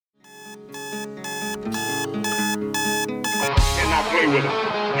play with them.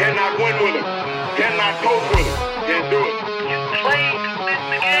 Cannot win with them. Cannot coach with them. Can't do it. You play to win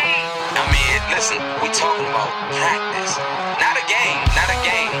the game. I mean, listen, we talking about practice. Not a game, not a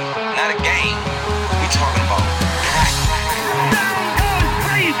game, not a game. We talking about practice. Down goes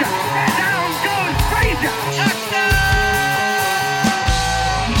Frazier. Down goes Frazier. Touchdown!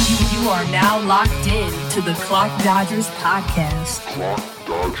 You are now locked in to the Clock Dodgers podcast. Clock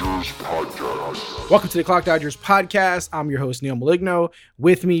Dodgers Podcast. Welcome to the Clock Dodgers podcast. I'm your host, Neil Maligno.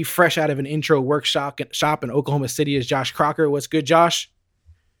 With me, fresh out of an intro workshop in Oklahoma City, is Josh Crocker. What's good, Josh?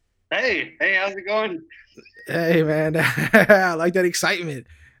 Hey, how's it going? Hey, man. I like that excitement.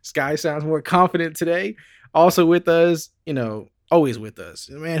 This guy sounds more confident today. Also with us, always with us,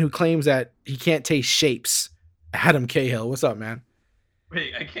 the man who claims that he can't taste shapes, Adam Cahill. What's up, man?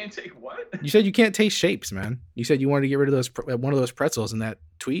 Wait, I can't take what? You said you can't taste shapes, man. You said you wanted to get rid of one of those pretzels in that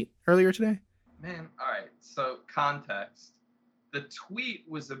tweet earlier today. Man, all right. So context. The tweet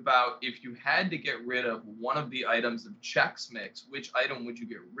was about if you had to get rid of one of the items of Chex Mix, which item would you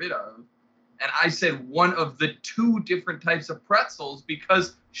get rid of? And I said one of the two different types of pretzels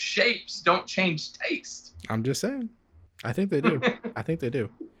because shapes don't change taste. I'm just saying. I think they do. I think they do.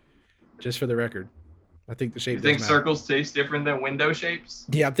 Just for the record. I think the shape. You think circles taste different than window shapes?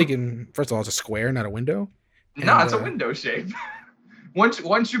 Yeah, I'm thinking, first of all, it's a square, not a window. No, it's a window shape.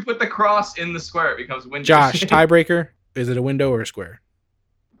 Once you put the cross in the square, it becomes window Josh, shape. tiebreaker. Is it a window or a square?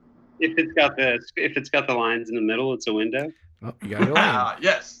 If it's got the lines in the middle, it's a window. Oh, you guys are lame.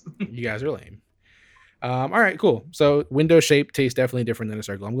 Yes. You guys are lame. All right, cool. So window shape tastes definitely different than a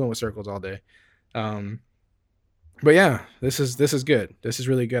circle. I'm going with circles all day. But yeah, this is good. This is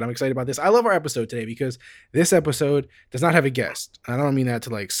really good. I'm excited about this. I love our episode today because this episode does not have a guest. I don't mean that to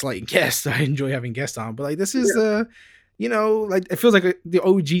like slight guests. I enjoy having guests on, but like this is like it feels like the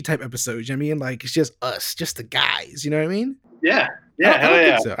OG type episode. You know what I mean? Like it's just us, just the guys. You know what I mean? Yeah.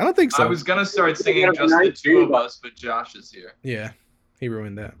 I don't think so. I was gonna start singing just the two of us, but Josh is here. Yeah, he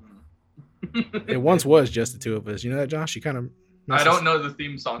ruined that. It once was just the two of us. You know that, Josh? You kind of. I don't know the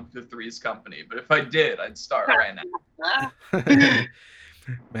theme song to Three's Company, but if I did, I'd start right now.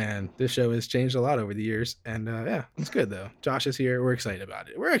 Man, this show has changed a lot over the years, and yeah, it's good though. Josh is here. We're excited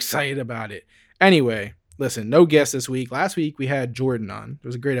about it. Anyway, listen, no guests this week. Last week we had Jordan on. It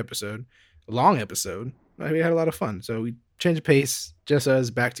was a great episode, a long episode. We had a lot of fun, so we changed the pace. Just us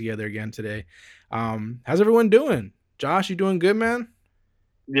back together again today. How's everyone doing? Josh, you doing good, man?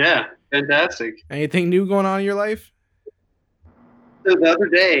 Yeah, fantastic. Anything new going on in your life? So the other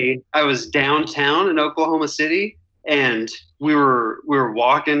day, I was downtown in Oklahoma City, and we were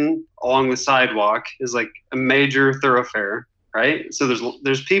walking along the sidewalk. It's like a major thoroughfare, right? So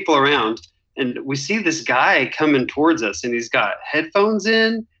there's people around, and we see this guy coming towards us, and he's got headphones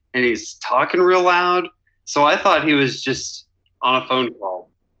in, and he's talking real loud. So I thought he was just on a phone call.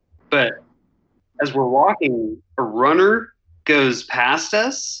 But as we're walking, a runner goes past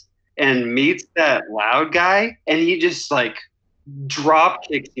us and meets that loud guy, and he just like drop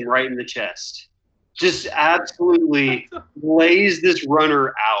kicks him right in the chest. Just absolutely lays this runner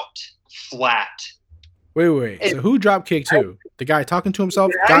out flat. Wait. So who drop kicked who? The guy talking to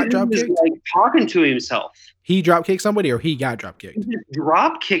himself got drop kicked? Like talking to himself. He drop kicked somebody or he got drop kicked? He just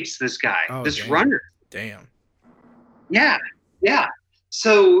drop kicks this guy, runner. Damn. Yeah.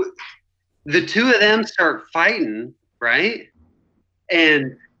 So the two of them start fighting, right?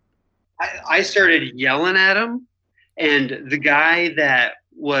 And I started yelling at him. And the guy that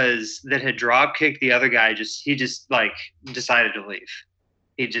had drop kicked the other guy he just like decided to leave.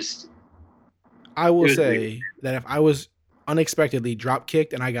 I will say that if I was unexpectedly drop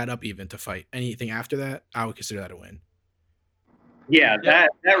kicked and I got up even to fight anything after that, I would consider that a win. Yeah, that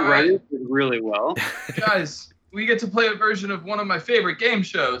running did really well. Guys, we get to play a version of one of my favorite game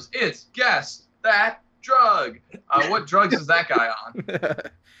shows. It's Guess That Drug. What drugs is that guy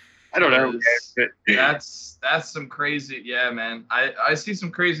on? I don't know. That's some crazy. Yeah, man. I see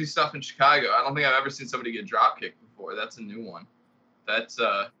some crazy stuff in Chicago. I don't think I've ever seen somebody get drop kicked before. That's a new one. That's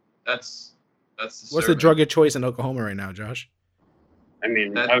What's the drug of choice in Oklahoma right now, Josh? I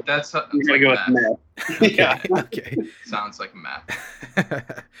mean, that's I'm gonna go with meth. Okay. Okay. Sounds like meth.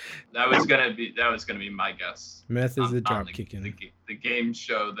 That was gonna be my guess. Meth is the drop kicking. The game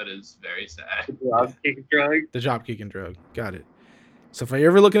show that is very sad. The drop kicking drug. The drop kicking drug. Got it. So if you're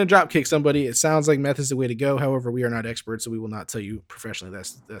ever looking to drop kick somebody, it sounds like meth is the way to go. However, we are not experts, so we will not tell you professionally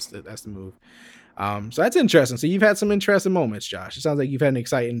that's the move. So that's interesting. So you've had some interesting moments, Josh. It sounds like you've had an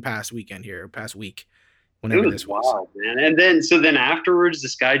exciting past week. Whenever it was wild, man. And then afterwards,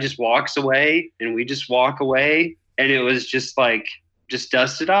 this guy just walks away, and we just walk away, and it was just like, just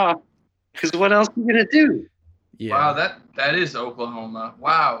dust it off. Because what else are you gonna do? Yeah. Wow, that is Oklahoma.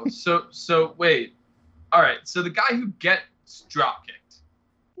 Wow. So wait. All right. So the guy who gets drop kicked,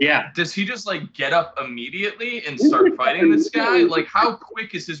 Yeah. does he just like get up immediately and start fighting this guy? Like, how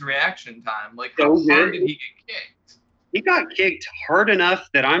quick is his reaction time? Like, how hard did he get kicked? He got kicked hard enough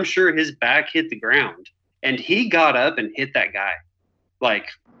that I'm sure his back hit the ground, and he got up and hit that guy. Like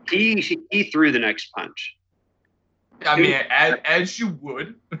he threw the next punch. I mean, as you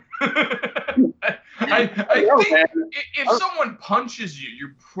would. I think if someone punches you,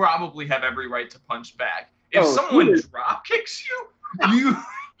 you probably have every right to punch back. If someone drop kicks you,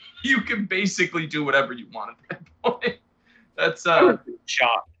 you can basically do whatever you want at that point. That's I was in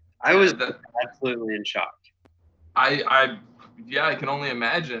shock. I was absolutely in shock. I can only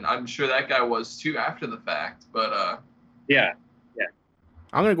imagine. I'm sure that guy was too after the fact, but yeah.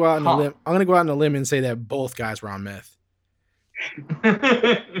 I'm gonna go out on a limb. I'm gonna go out on a limb and say that both guys were on meth.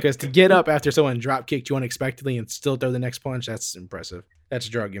 Because to get up after someone drop kicked you unexpectedly and still throw the next punch, that's impressive. That's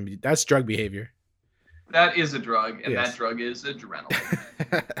drug behavior. That is a drug, and Yes. that drug is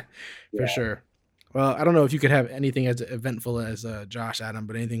adrenaline. For sure. Well, I don't know if you could have anything as eventful as Josh, Adam,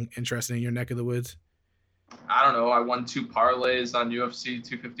 but anything interesting in your neck of the woods? I don't know. I won 2 parlays on UFC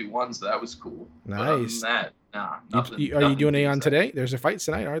 251, so that was cool. Nice. But other than that, nah, nothing. Are you nothing doing any on exciting. today? There's a fight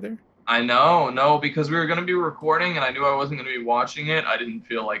tonight, are there? I know, no, because we were going to be recording, and I knew I wasn't going to be watching it. I didn't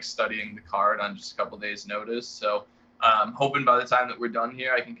feel like studying the card on just a couple days' notice, so hoping by the time that we're done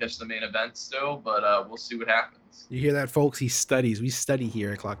here, I can catch the main event still, but we'll see what happens. You hear that, folks? He studies. We study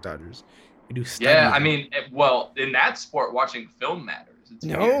here at Clock Dodgers. We do study. Yeah, I mean, well, in that sport, watching film matters. It's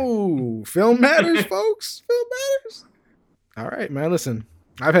weird. No, film matters, folks. Film matters. All right, man. Listen,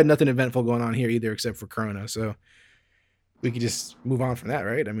 I've had nothing eventful going on here either, except for Corona. So we could just move on from that,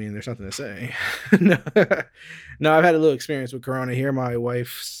 right? I mean, there's nothing to say. No, I've had a little experience with Corona here. My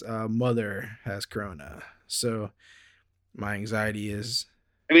wife's mother has Corona, so my anxiety is.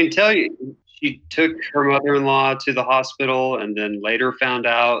 I mean, she took her mother-in-law to the hospital and then later found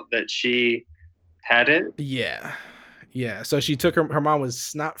out that she had it. Yeah. So she took her mom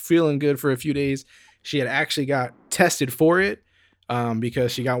was not feeling good for a few days. She had actually got tested for it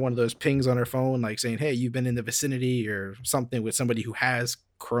because she got one of those pings on her phone, like saying, hey, you've been in the vicinity or something with somebody who has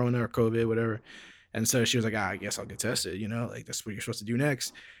Corona or COVID, whatever. And so she was like, I guess I'll get tested, like that's what you're supposed to do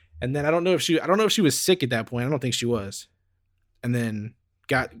next. And then I don't know if she was sick at that point. I don't think she was. And then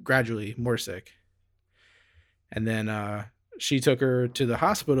got gradually more sick. And then she took her to the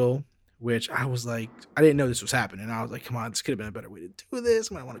hospital, which I was like, I didn't know this was happening. I was like, come on, this could have been a better way to do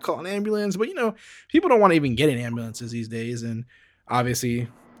this. I might want to call an ambulance. But, people don't want to even get in ambulances these days. And obviously,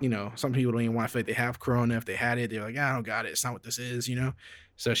 some people don't even want to feel like they have Corona. If they had it, they're like, I don't got it. It's not what this is,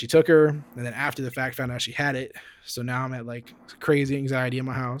 So she took her. And then after the fact, found out she had it. So now I'm at like crazy anxiety in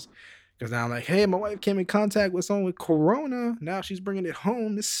my house. Because now I'm like, hey, my wife came in contact with someone with Corona. Now she's bringing it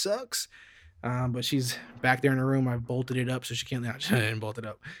home. This sucks. But she's back there in her room. I've bolted it up so she can't. I didn't bolt it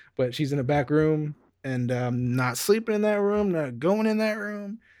up. But she's in the back room and not sleeping in that room, not going in that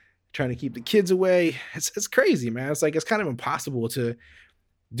room, trying to keep the kids away. It's crazy, man. It's like it's kind of impossible to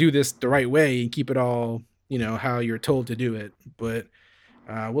do this the right way and keep it all, how you're told to do it. But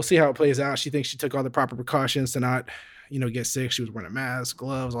we'll see how it plays out. She thinks she took all the proper precautions to not, get sick. She was wearing a mask,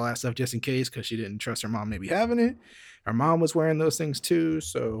 gloves, all that stuff just in case because she didn't trust her mom maybe having it. Her mom was wearing those things too.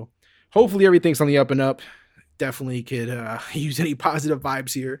 So hopefully everything's on the up and up. Definitely could use any positive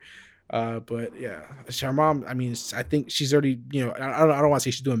vibes here. But yeah, her mom, I mean, I think she's already, I don't want to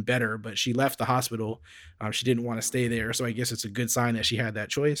say she's doing better, but she left the hospital. She didn't want to stay there. So I guess it's a good sign that she had that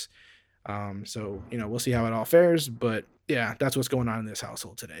choice. So, we'll see how it all fares. But yeah, that's what's going on in this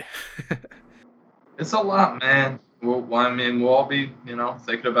household today. It's a lot, man. We'll all be,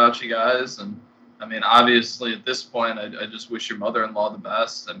 thinking about you guys. And I mean, obviously at this point, I just wish your mother-in-law the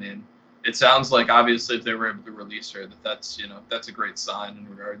best. I mean, it sounds like obviously if they were able to release her, that's a great sign in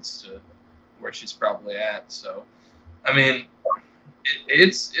regards to where she's probably at. So, I mean,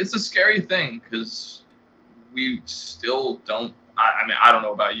 it's a scary thing because we still don't. I don't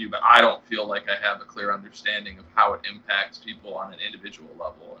know about you, but I don't feel like I have a clear understanding of how it impacts people on an individual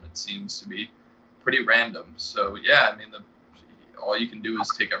level, and it seems to be pretty random. So yeah, I mean, all you can do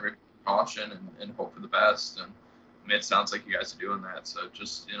is take every precaution and hope for the best. And I mean, it sounds like you guys are doing that. So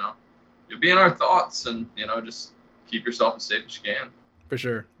just you'll be in our thoughts, and just keep yourself as safe as you can. For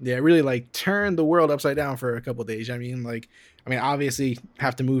sure. Yeah, really like turn the world upside down for a couple of days. I mean, obviously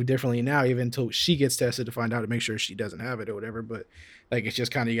have to move differently now, even until she gets tested to find out to make sure she doesn't have it or whatever. But like, it's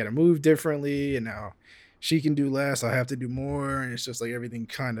just kind of, you got to move differently. And now she can do less. I have to do more. And it's just like everything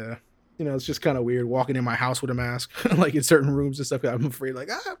kind of, it's just kind of weird walking in my house with a mask, like in certain rooms and stuff. I'm afraid, like,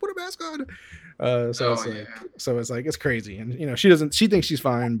 put a mask on. So it's crazy. And, she thinks she's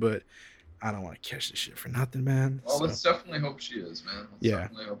fine, but I don't want to catch this shit for nothing, man. Well, let's definitely hope she is, man.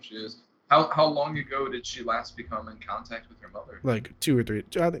 Definitely hope she is. How long ago did she last become in contact with her mother? Like 2 or 3,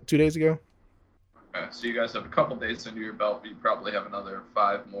 I think 2 days ago. Okay, so you guys have a couple days under your belt, but you probably have another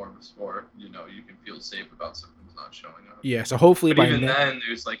 5 more before you can feel safe about symptoms not showing up. Yeah, so hopefully but even then,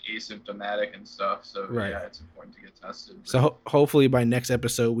 there's like asymptomatic and stuff. So right. Yeah, it's important to get tested. But... So hopefully by next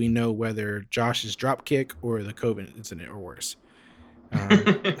episode, we know whether Josh's drop kick or the COVID incident or worse.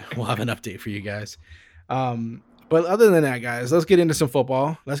 We'll have an update for you guys. But other than that, guys, let's get into some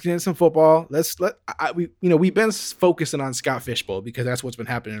football. We've been focusing on Scott Fishbowl because that's what's been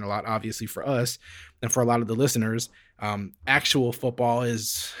happening a lot, obviously, for us and for a lot of the listeners. Actual football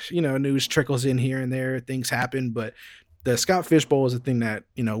is, news trickles in here and there, things happen, but the Scott Fishbowl is a thing that,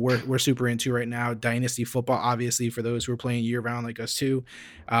 we're super into right now. Dynasty football, obviously, for those who are playing year round like us too.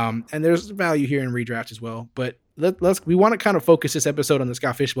 And there's value here in redraft as well. But we want to kind of focus this episode on the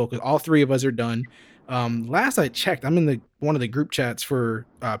Scott Fishbowl because all 3 of us are done. Last I checked, I'm in one of the group chats for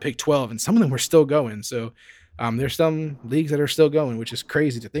Pick 12, and some of them were still going. So there's some leagues that are still going, which is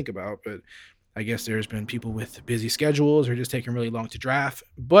crazy to think about. But I guess there's been people with busy schedules or just taking really long to draft.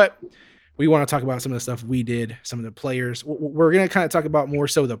 But we want to talk about some of the stuff we did, some of the players. We're going to kind of talk about more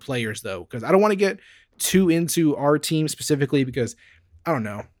so the players, though, because I don't want to get too into our team specifically because, I don't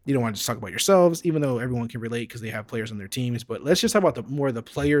know, you don't want to just talk about yourselves, even though everyone can relate because they have players on their teams. But let's just talk about more of the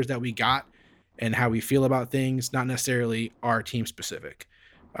players that we got and how we feel about things, not necessarily our team specific.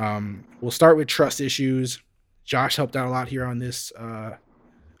 We'll start with trust issues. Josh helped out a lot here on this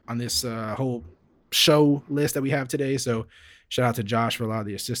whole show list that we have today. So shout out to Josh for a lot of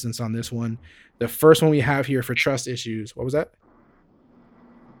the assistance on this one. The first one we have here for trust issues. What was that?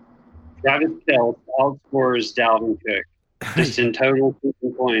 Travis Kelce outscores Dalvin Cook just in total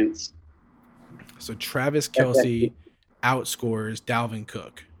points. So Travis Kelce outscores Dalvin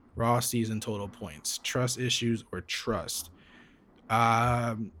Cook. Raw season total points. Trust issues or trust?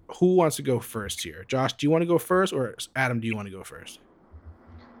 Who wants to go first here? Josh, do you want to go first, or Adam, do you want to go first?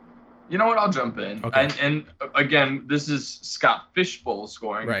 You know what? I'll jump in. Okay. And again, this is Scott Fishbowl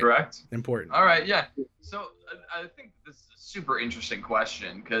scoring, right. Correct? Important. All right, yeah. So I think this is a super interesting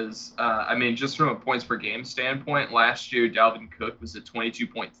question because, just from a points per game standpoint, last year Dalvin Cook was at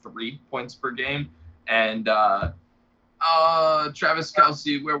 22.3 points per game, and Travis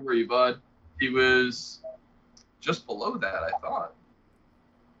Kelce, where were you, bud? He was just below that, I thought.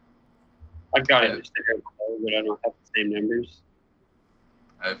 I've got it just here, but I don't have the same numbers.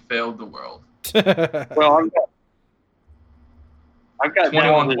 I failed the world. Well, I've got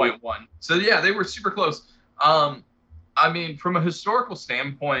 21.1. So yeah, they were super close. From a historical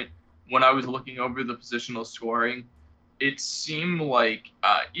standpoint, when I was looking over the positional scoring, it seemed like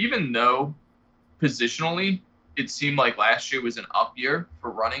even though positionally it seemed like last year was an up year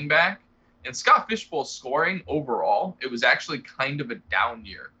for running back, and Scott Fishbowl scoring overall, it was actually kind of a down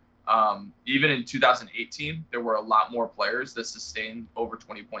year. Even in 2018, there were a lot more players that sustained over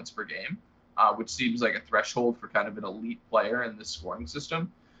 20 points per game, which seems like a threshold for kind of an elite player in this scoring system.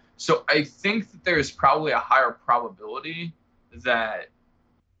 So I think that there is probably a higher probability that,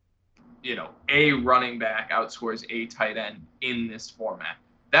 a running back outscores a tight end in this format.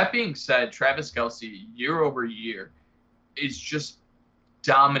 That being said, Travis Kelce, year over year, is just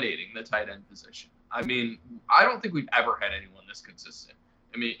dominating the tight end position. I don't think we've ever had anyone this consistent.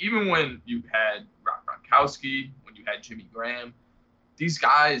 Even when you had Rob Gronkowski, when you had Jimmy Graham, these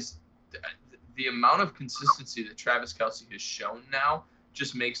guys, the amount of consistency that Travis Kelce has shown now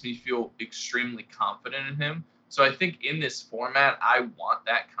just makes me feel extremely confident in him. So I think in this format, I want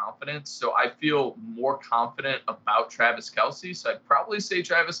that confidence. So I feel more confident about Travis Kelce. So I'd probably say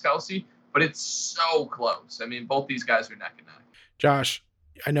Travis Kelce, but it's so close. Both these guys are neck and neck. Josh,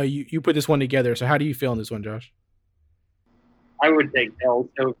 I know you put this one together. So how do you feel on this one, Josh? I would take Kelce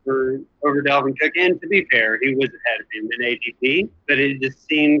over Dalvin Cook. And to be fair, he was ahead of him in ADP, but it just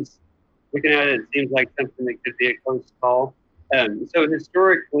seems, looking at it, it seems like something that could be a close call. So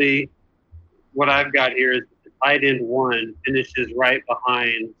historically, what I've got here is the tight end 1 finishes right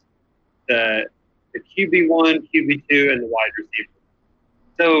behind the QB1, QB2, and the wide receiver.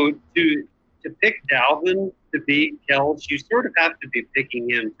 So to pick Dalvin to beat Kelce, you sort of have to be picking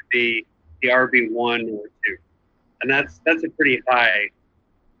him to be the RB1 or 2. And that's a pretty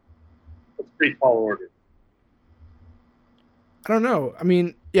tall order. I don't know.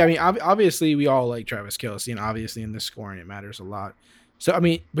 Obviously we all like Travis Kelce, and obviously in this scoring it matters a lot. So,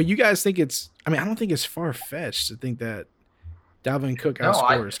 but you guys think I don't think it's far-fetched to think that Dalvin Cook No,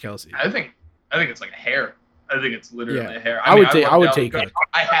 outscores Kelsey. I think it's like a hair. I think it's literally Yeah. a hair. I would love take Dalvin Cook.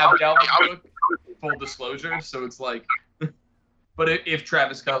 I have Dalvin Cook, full disclosure, so it's like. But if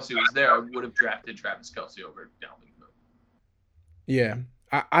Travis Kelce was there, I would have drafted Travis Kelce over Dalvin Cook. Yeah,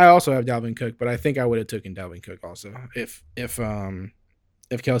 I also have Dalvin Cook, but I think I would have taken Dalvin Cook also if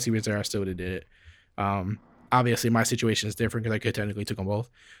Kelsey was there. I still would have did it. Obviously, my situation is different because I could technically took them both,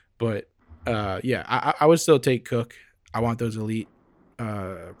 but yeah, I would still take Cook. I want those elite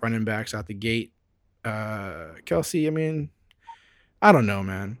running backs out the gate. Kelsey, I mean, I don't know,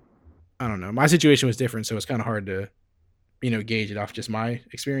 man. I don't know. My situation was different, so it's kind of hard to, gauge it off just my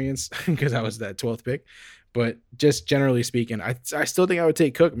experience because I was that 12th pick. But just generally speaking, I still think I would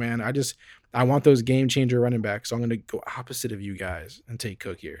take Cook, man. I want those game changer running backs, so I'm going to go opposite of you guys and take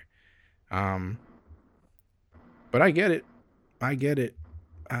Cook here. But I get it. I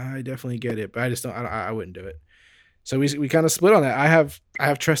definitely get it, but I just don't. I wouldn't do it. So we kind of split on that. I have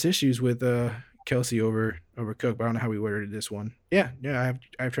trust issues with Kelsey over Cook, but I don't know how we ordered this one. Yeah,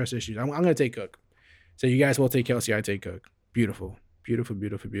 I have trust issues. I'm going to take Cook. So you guys will take Kelsey. I take Cook. Beautiful.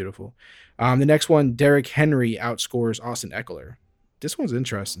 The next one, Derrick Henry outscores Austin Eckler. This one's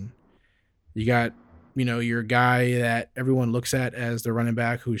interesting. You got, your guy that everyone looks at as the running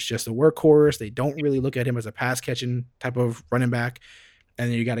back who's just a workhorse. They don't really look at him as a pass catching type of running back.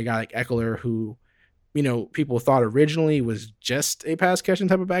 And then you got a guy like Eckler who, people thought originally was just a pass catching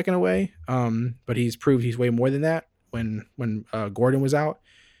type of back in a way. But he's proved he's way more than that when Gordon was out.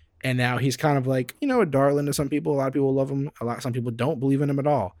 And now he's kind of like, a darling to some people. A lot of people love him. Some people don't believe in him at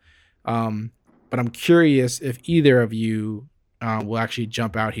all. But I'm curious if either of you will actually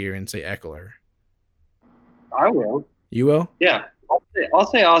jump out here and say Eckler. I will. You will? Yeah.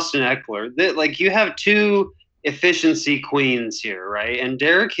 I'll say Austin Eckler. You have two efficiency queens here, right? And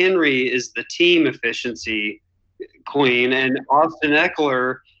Derrick Henry is the team efficiency queen. And Austin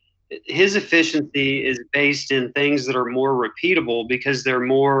Eckler, his efficiency is based in things that are more repeatable because they're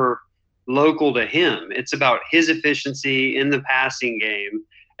more local to him. It's about his efficiency in the passing game.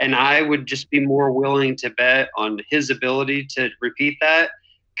 And I would just be more willing to bet on his ability to repeat that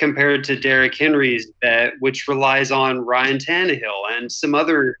compared to Derrick Henry's bet, which relies on Ryan Tannehill and some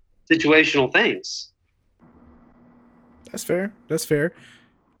other situational things. That's fair.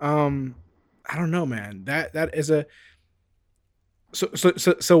 I don't know, man. That is a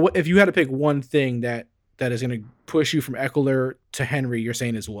So if you had to pick one thing that is going to push you from Eckler to Henry, you're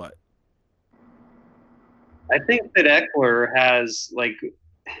saying is what? I think that Eckler has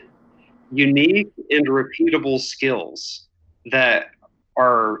unique and repeatable skills that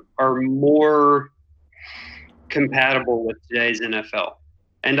are more compatible with today's NFL.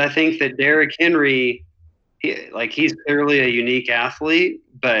 And I think that Derrick Henry, he's clearly a unique athlete,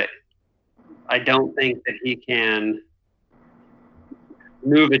 but I don't think that he can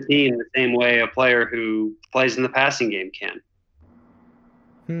move a team the same way a player who plays in the passing game can.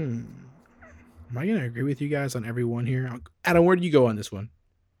 Am I going to agree with you guys on every one here? Adam, where do you go on this one?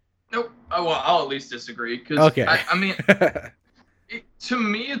 Nope. Well, I'll at least disagree because okay. I mean, to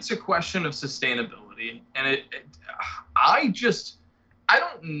me, it's a question of sustainability, and I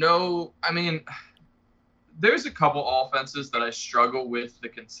don't know. I mean, there's a couple offenses that I struggle with the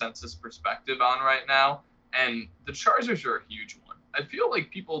consensus perspective on right now, and the Chargers are a huge one. I feel like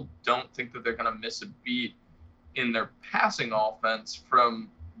people don't think that they're going to miss a beat in their passing offense from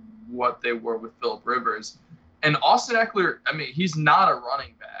what they were with Phillip Rivers. And Austin Eckler, I mean, he's not a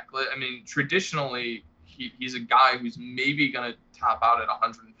running back. I mean, traditionally, he's a guy who's maybe going to top out at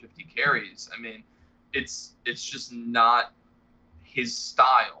 150 carries. I mean, it's just not his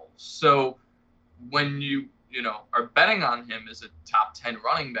style. So when you are betting on him as a top 10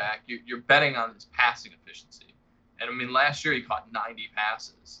 running back, you're betting on his passing efficiency. And I mean, last year he caught 90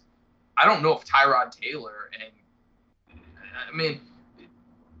 passes. I don't know if Tyrod Taylor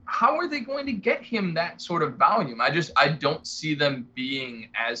how are they going to get him that sort of volume? I don't see them being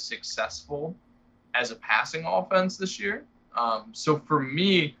as successful as a passing offense this year. So for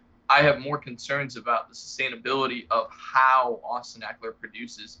me, I have more concerns about the sustainability of how Austin Eckler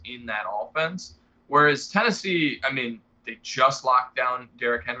produces in that offense. Whereas Tennessee, I mean, they just locked down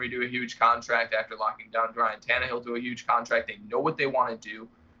Derrick Henry to a huge contract after locking down Ryan Tannehill to a huge contract. They know what they want to do.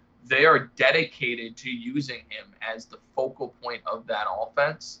 They are dedicated to using him as the focal point of that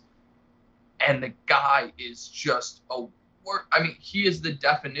offense. And the guy is just he is the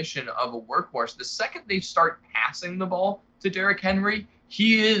definition of a workhorse. The second they start passing the ball to Derrick Henry,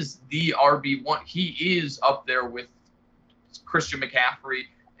 he is the RB1. He is up there with Christian McCaffrey.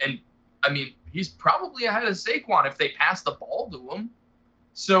 And, I mean, he's probably ahead of Saquon if they pass the ball to him.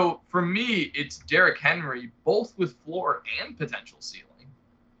 So for me, it's Derrick Henry, both with floor and potential ceiling.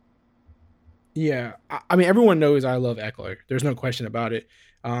 Yeah, I mean, everyone knows I love Eckler. There's no question about it.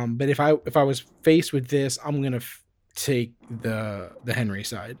 But if I was faced with this, I'm gonna take the Henry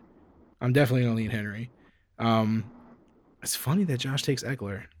side. I'm definitely gonna lean Henry. It's funny that Josh takes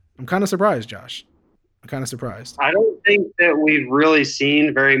Eckler. I'm kind of surprised, Josh. I'm kind of surprised. I don't think that we've really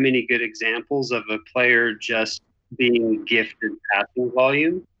seen very many good examples of a player just being gifted passing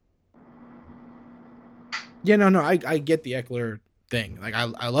volume. Yeah, no, I get the Eckler thing. Like, I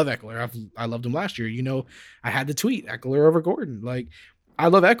love Eckler. I loved him last year. You know, I had to tweet Eckler over Gordon. Like, I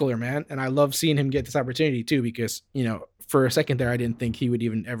love Eckler, man, and I love seeing him get this opportunity too. Because, you know, for a second there, I didn't think he would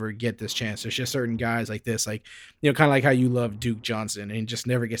even ever get this chance. There's just certain guys like this, like, you know, kind of like how you love Duke Johnson and just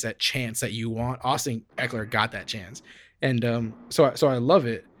never gets that chance that you want. Austin Eckler got that chance, and so I love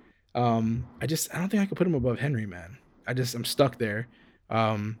it. I don't think I could put him above Henry, man. I'm stuck there.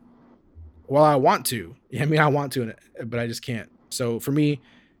 Well, I want to. I mean, I want to, but I just can't. So for me,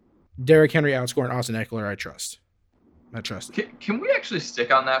 Derrick Henry outscoring Austin Eckler, I trust. Can we actually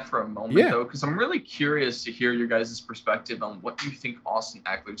stick on that for a moment, though? Because I'm really curious to hear your guys' perspective on what you think Austin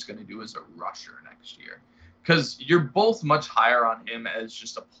Eckler is going to do as a rusher next year. Because you're both much higher on him as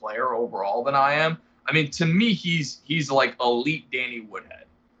just a player overall than I am. I mean, to me, he's like elite Danny Woodhead.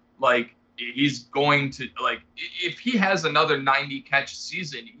 Like, he's going to, like, if he has another 90 catch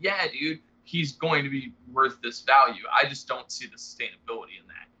season, yeah, dude, he's going to be worth this value. I just don't see the sustainability in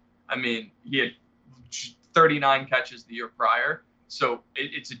that. I mean, he had 39 catches the year prior, so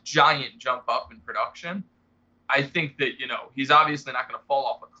it's a giant jump up in production. I think that, you know, he's obviously not going to fall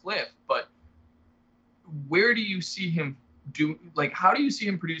off a cliff, but where do you see him how do you see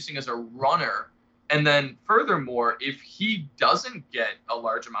him producing as a runner? And then furthermore, if he doesn't get a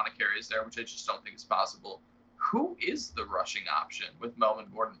large amount of carries there, which I just don't think is possible, who is the rushing option with Melvin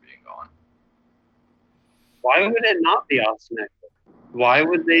Gordon being gone? Why would it not be Austin Eckler? Why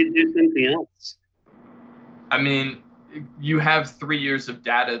would they do something else? I mean, you have 3 years of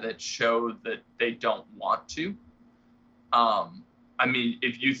data that show that they don't want to. I mean,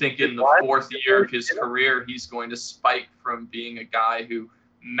 if you think in the fourth year of his career, he's going to spike from being a guy who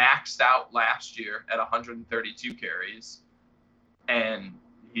maxed out last year at 132 carries, and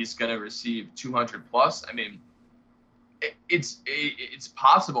he's going to receive 200 plus. I mean, it's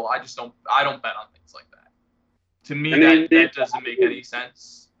possible. I don't bet on things like that. To me, that doesn't make any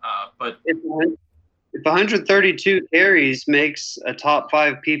sense. But if 132 carries makes a top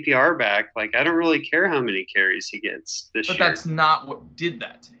 5 PPR back, like, I don't really care how many carries he gets this year. But that's not what did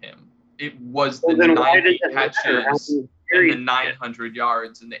that to him. It was the 90 catches and the 900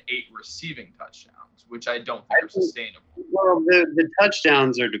 yards and the 8 receiving touchdowns, which I don't think are sustainable. Well, the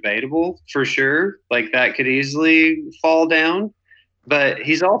touchdowns are debatable for sure. Like, that could easily fall down. But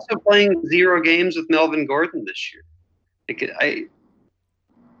he's also playing 0 games with Melvin Gordon this year.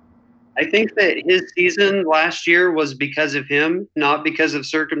 I think that his season last year was because of him, not because of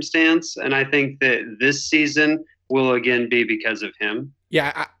circumstance. And I think that this season will again be because of him.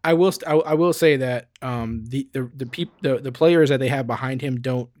 Yeah, I will say that the players that they have behind him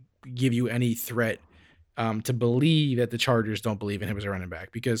don't give you any threat to believe that the Chargers don't believe in him as a running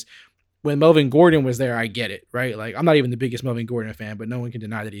back. Because when Melvin Gordon was there, I get it, right? Like, I'm not even the biggest Melvin Gordon fan, but no one can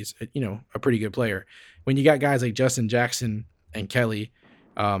deny that he's, you know, a pretty good player. When you got guys like Justin Jackson and Kelly,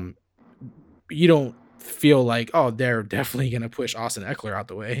 you don't feel like, oh, they're definitely going to push Austin Eckler out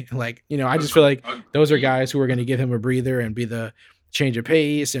the way. Like, you know, I just feel like those are guys who are going to give him a breather and be the change of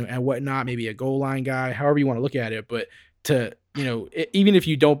pace and whatnot, maybe a goal line guy, however you want to look at it. But to, you know, even if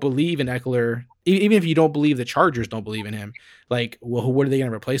you don't believe in Eckler, even if you don't believe the Chargers don't believe in him, like, well, what are they going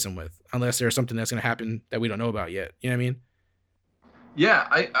to replace him with? Unless there's something that's going to happen that we don't know about yet. You know what I mean? Yeah,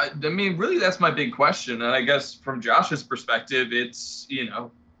 I mean, really, that's my big question. And I guess from Josh's perspective, it's, you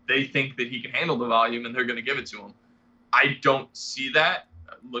know, they think that he can handle the volume and they're going to give it to him. I don't see that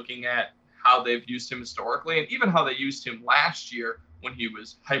looking at how they've used him historically and even how they used him last year when he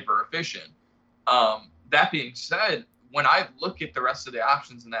was hyper efficient. That being said, when I look at the rest of the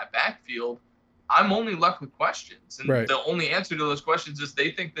options in that backfield, I'm only left with questions. And right. The only answer to those questions is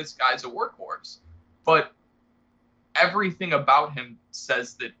they think this guy's a workhorse. But everything about him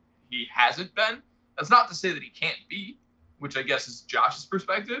says that he hasn't been. That's not to say that he can't be, which I guess is Josh's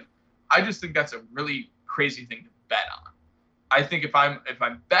perspective. I just think that's a really crazy thing to bet on. I think if I'm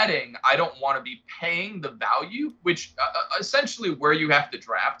betting, I don't want to be paying the value, which essentially where you have to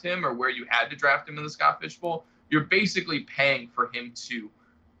draft him or where you had to draft him in the Scott Fish Bowl, you're basically paying for him to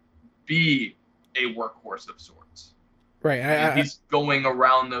be a workhorse of sorts. Right. He's going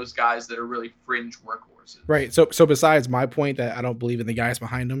around those guys that are really fringe workhorses. workhorses. Right. So besides my point that I don't believe in the guys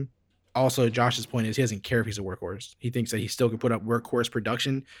behind him, also Josh's point is he doesn't care if he's a workhorse. He thinks that he still can put up workhorse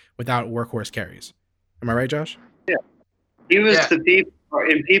production without workhorse carries. Am I right, Josh? Yeah. He was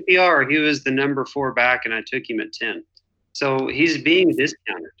in PPR, he was the number 4 back, and I took him at 10. So he's being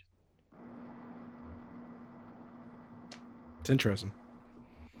discounted. It's interesting.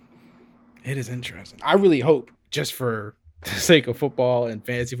 It is interesting. I really hope, just for the sake of football and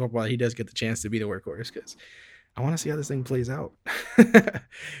fantasy football, he does get the chance to be the workhorse, because I want to see how this thing plays out.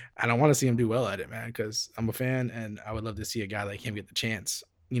 I don't want to see him do well at it, man, because I'm a fan, and I would love to see a guy like him get the chance,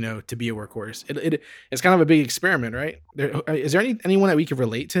 to be a workhorse. It's kind of a big experiment, right? Is there anyone that we could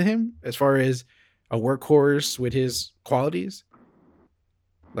relate to him as far as a workhorse with his qualities?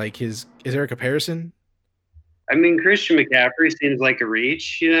 Like is there a comparison? I mean, Christian McCaffrey seems like a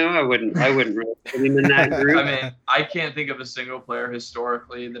reach. I wouldn't really put him in that group. I mean, I can't think of a single player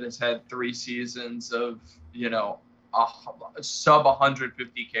historically that has had 3 seasons of a sub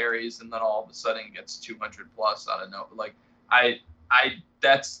 150 carries and then all of a sudden gets 200 plus out of no. Like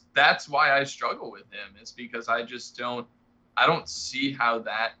that's why I struggle with him. Is because I don't see how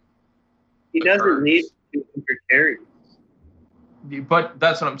that. He doesn't need 200 carries. But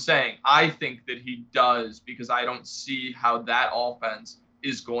that's what I'm saying. I think that he does, because I don't see how that offense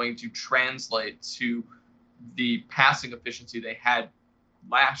is going to translate to the passing efficiency they had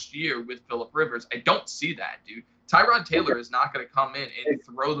last year with Phillip Rivers. I don't see that, dude. Tyrod Taylor is not going to come in and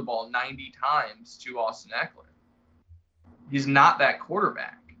throw the ball 90 times to Austin Eckler. He's not that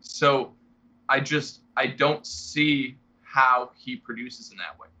quarterback. So I don't see how he produces in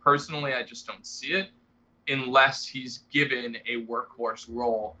that way. Personally, I just don't see it, unless he's given a workhorse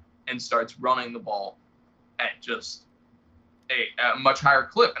role and starts running the ball at just a much higher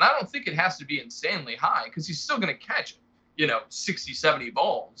clip. And I don't think it has to be insanely high, because he's still going to catch 60, 70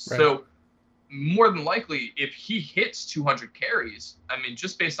 balls. Right. So more than likely, if he hits 200 carries, I mean,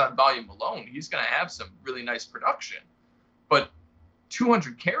 just based on volume alone, he's going to have some really nice production. But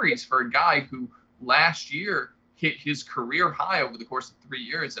 200 carries for a guy who last year hit his career high over the course of 3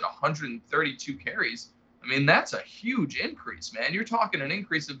 years at 132 carries, I mean, that's a huge increase, man. You're talking an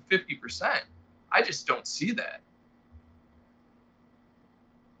increase of 50%. I just don't see that.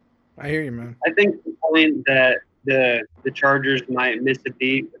 I hear you, man. I think the point that the Chargers might miss a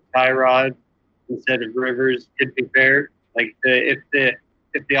beat with Tyrod instead of Rivers could be fair. Like if the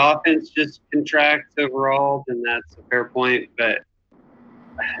offense just contracts overall, then that's a fair point. But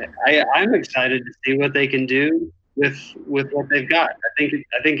I'm excited to see what they can do with what they've got.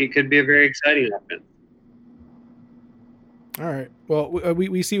 I think it could be a very exciting offense. All right. Well,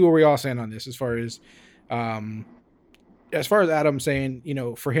 we see where we all stand on this as far as Adam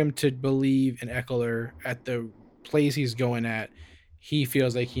saying, for him to believe in Eckler at the place he's going at, he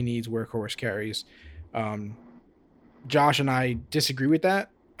feels like he needs workhorse carries. Josh and I disagree with that,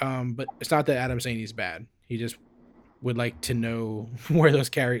 but it's not that Adam's saying he's bad. He just would like to know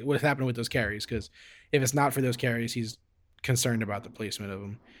what's happening with those carries, because if it's not for those carries, he's concerned about the placement of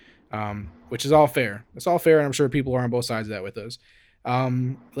them. Which is all fair. It's all fair, and I'm sure people are on both sides of that with us.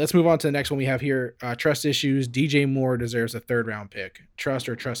 Let's move on to the next one we have here. Trust issues. DJ Moore deserves a 3rd-round pick. Trust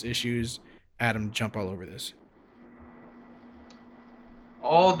or trust issues? Adam, jump all over this.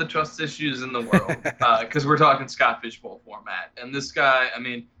 All the trust issues in the world, because we're talking Scott Fishbowl format. And this guy, I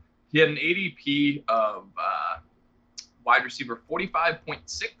mean, he had an ADP of wide receiver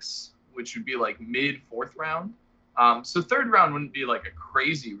 45.6, which would be like mid-4th round. So 3rd round wouldn't be like a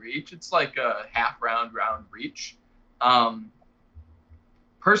crazy reach. It's like a round reach.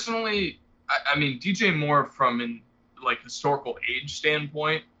 Personally, I mean, DJ Moore from an historical age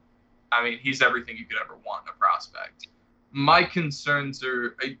standpoint, I mean, he's everything you could ever want in a prospect. My concerns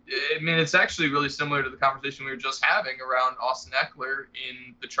are, I mean, it's actually really similar to the conversation we were just having around Austin Eckler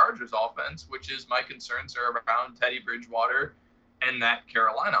in the Chargers offense, which is my concerns are around Teddy Bridgewater and that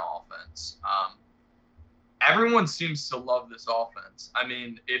Carolina offense. Everyone seems to love this offense. I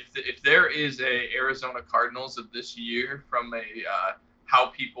mean, if there is a Arizona Cardinals of this year from a how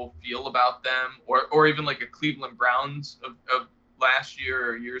people feel about them, or even like a Cleveland Browns of last year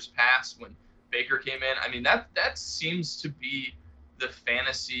or years past when Baker came in, I mean, that seems to be the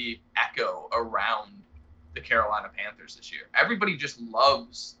fantasy echo around the Carolina Panthers this year. Everybody just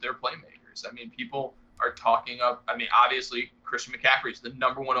loves their playmakers. I mean, people are talking up. I mean, obviously, Christian McCaffrey is the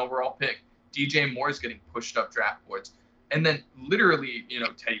number 1 overall pick. DJ Moore is getting pushed up draft boards. And then literally,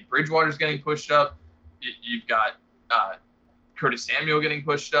 Teddy Bridgewater's getting pushed up. You've got Curtis Samuel getting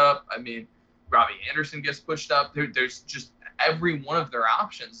pushed up. I mean, Robbie Anderson gets pushed up. There's just every one of their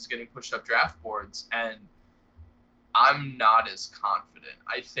options is getting pushed up draft boards. And I'm not as confident.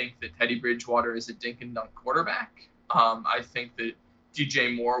 I think that Teddy Bridgewater is a dink and dunk quarterback. I think that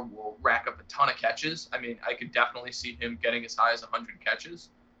DJ Moore will rack up a ton of catches. I mean, I could definitely see him getting as high as 100 catches.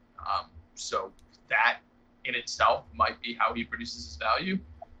 So that in itself might be how he produces his value.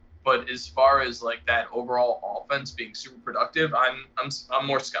 But as far as like that overall offense being super productive, I'm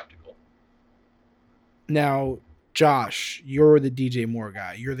more skeptical. Now, Josh, you're the DJ Moore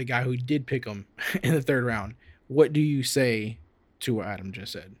guy. You're the guy who did pick him in the third round. What do you say to what Adam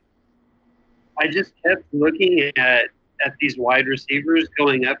just said? I just kept looking at these wide receivers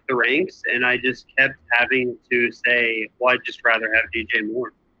going up the ranks, and I just kept having to say, well, I'd just rather have DJ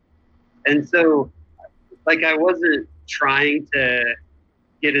Moore. And so, like, I wasn't trying to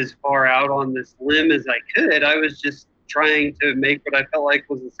get as far out on this limb as I could. I was just trying to make what I felt like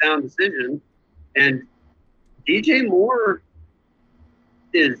was a sound decision. And DJ Moore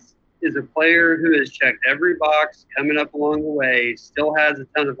is a player who has checked every box coming up along the way, still has a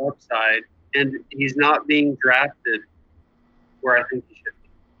ton of upside, and he's not being drafted where I think he should be.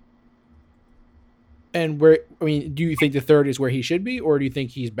 And do you think the third is where he should be, or do you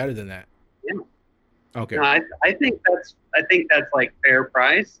think he's better than that? Yeah. Okay. No, I think that's like fair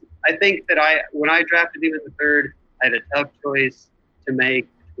price. I think that when I drafted him in the third, I had a tough choice to make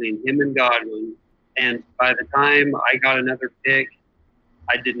between him and Godwin. And by the time I got another pick,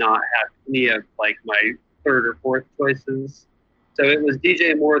 I did not have any of like my third or fourth choices. So it was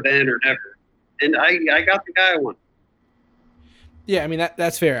DJ Moore then or never. And I got the guy I wanted. Yeah, I mean,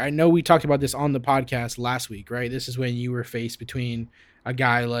 that's fair. I know we talked about this on the podcast last week, right? This is when you were faced between a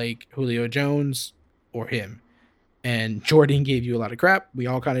guy like Julio Jones or him. And Jordan gave you a lot of crap. We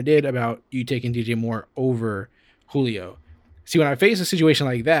all kind of did about you taking DJ Moore over Julio. See, when I face a situation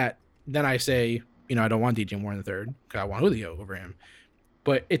like that, then I say, I don't want DJ Moore in the third because I want Julio over him.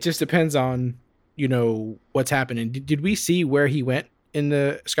 But it just depends on, what's happening. Did we see where he went in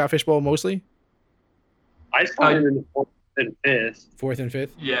the Scott Fish Bowl mostly? I saw him in the fourth and fifth. Fourth and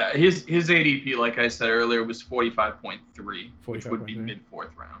fifth? Yeah, his ADP, like I said earlier, was 45.3, which would be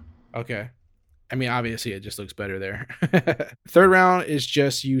mid-fourth round. Okay. I mean, obviously, it just looks better there. Third round is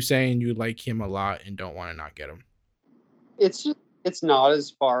just you saying you like him a lot and don't want to not get him. It's not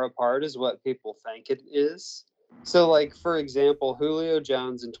as far apart as what people think it is. So, like, for example, Julio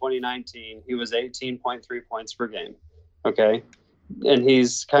Jones in 2019, he was 18.3 points per game. Okay. And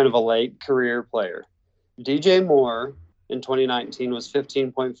he's kind of a late career player. DJ Moore in 2019 was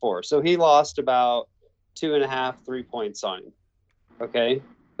 15.4. So he lost about 2.5, 3 points on him. Okay.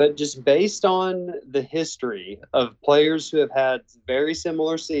 But just based on the history of players who have had very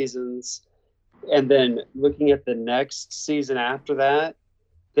similar seasons, and then looking at the next season after that,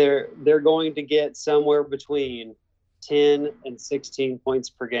 they're going to get somewhere between 10 and 16 points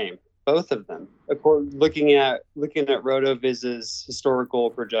per game, both of them. Looking at RotoViz's historical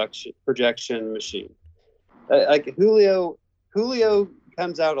projection machine, like Julio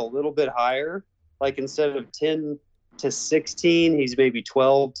comes out a little bit higher. Like instead of 10 to 16, he's maybe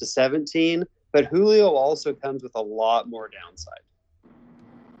 12 to 17. But Julio also comes with a lot more downside.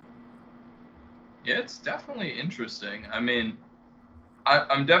 Yeah, it's definitely interesting. I mean,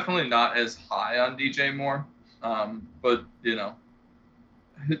 I'm definitely not as high on DJ Moore, but,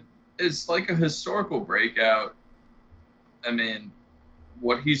 it's like a historical breakout. I mean,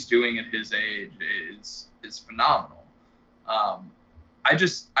 what he's doing at his age is phenomenal.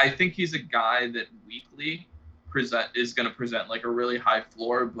 I think he's a guy that weekly is going to present like a really high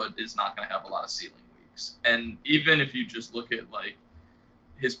floor, but is not going to have a lot of ceiling weeks. And even if you just look at like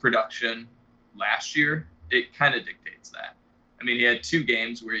his production last year, it kind of dictates that. I mean, he had 2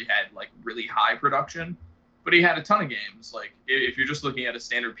 games where he had like really high production, but he had a ton of games. Like if you're just looking at a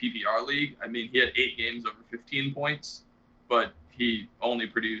standard PPR league, I mean, he had 8 games over 15 points, but he only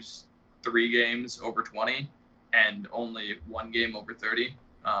produced 3 games over 20 and only 1 game over 30.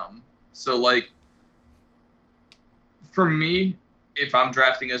 So like for me, if I'm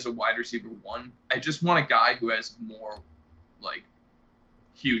drafting as a wide receiver 1, I just want a guy who has more like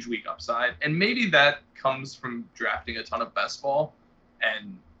huge week upside. And maybe that comes from drafting a ton of best ball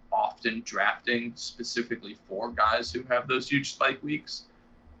and often drafting specifically for guys who have those huge spike weeks.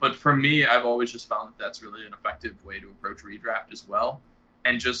 But for me, I've always just found that that's really an effective way to approach redraft as well.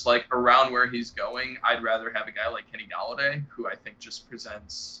 And just like around where he's going, I'd rather have a guy like Kenny Golladay, who I think just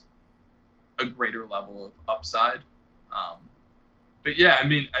presents a greater level of upside. But yeah, I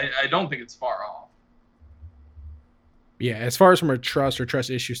mean, I don't think it's far off. Yeah, as far as from a trust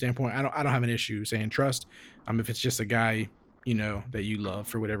issue standpoint, I don't have an issue saying trust. If it's just a guy, that you love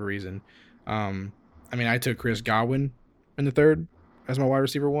for whatever reason. I mean, I took Chris Godwin in the third as my wide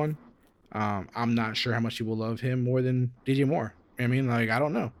receiver 1. I'm not sure how much people love him more than DJ Moore. I mean, like, I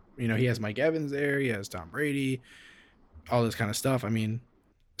don't know. You know, he has Mike Evans there. He has Tom Brady, all this kind of stuff. I mean,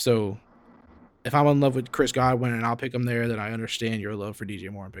 so if I'm in love with Chris Godwin and I'll pick him there, then I understand your love for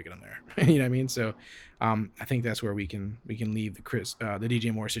DJ Moore and picking him there. You know what I mean? So I think that's where we can leave the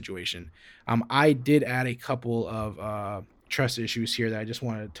DJ Moore situation. I did add a couple of trust issues here that I just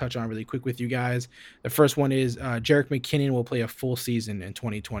want to touch on really quick with you guys. The first one is Jerick McKinnon will play a full season in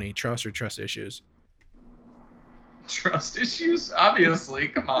 2020. Trust or trust issues? Trust issues? Obviously.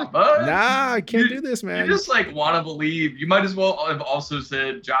 Come on, bud. Nah, I can't do this, man. You just like want to believe. You might as well have also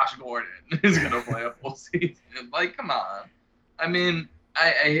said Josh Gordon is going to play a full season. Like, come on. I mean, I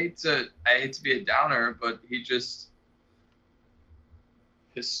hate to be a downer, but he just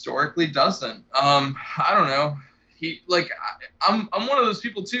historically doesn't. I don't know. I'm one of those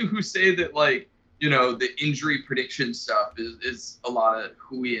people too who say that, like, you know, the injury prediction stuff is a lot of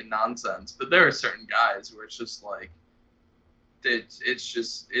hooey and nonsense. But there are certain guys where it's just like,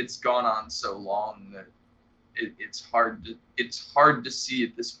 it's gone on so long that it's hard to see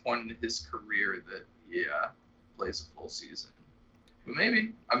at this point in his career that he plays a full season. But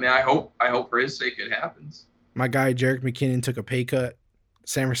maybe. I mean, I hope for his sake it happens. My guy Jerick McKinnon took a pay cut.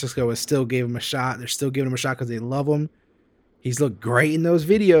 San Francisco still gave him a shot. They're still giving him a shot because they love him. He's looked great in those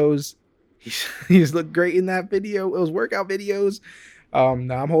videos. He's looked great in that video, those workout videos.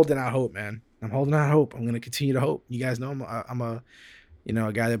 No, I'm holding out hope, man. I'm holding out hope. I'm going to continue to hope. You guys know I'm a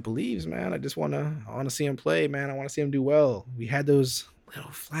guy that believes, man. I want to see him play, man. I want to see him do well. We had those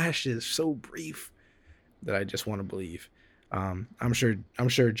little flashes, so brief, that I just want to believe. I'm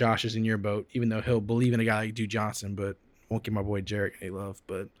sure Josh is in your boat, even though he'll believe in a guy like Duke Johnson, but won't give my boy Jerick any love.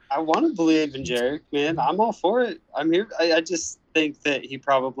 But I want to believe in Jerick, man. I'm all for it. I'm here. I just think that he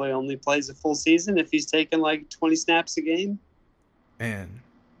probably only plays a full season if he's taking like 20 snaps a game. Man,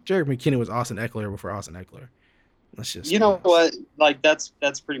 Jerick McKinnon was Austin Eckler before Austin Eckler. Let's just, you know what? Like that's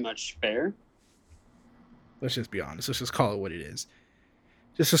pretty much fair. Let's just be honest. Let's just call it what it is.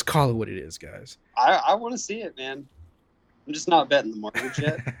 Just call it what it is, guys. I want to see it, man. I'm just not betting the mortgage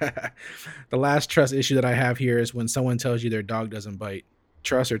yet. The last trust issue that I have here is when someone tells you their dog doesn't bite.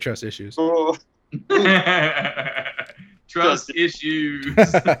 Trust or trust issues? Oh. Trust issues.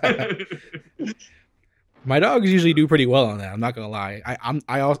 My dogs usually do pretty well on that. I'm not gonna lie. I'm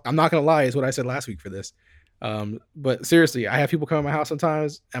not gonna lie is what I said last week for this. But seriously, I have people come to my house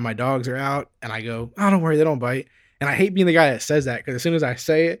sometimes and my dogs are out and I go, oh, don't worry, they don't bite. And I hate being the guy that says that because as soon as I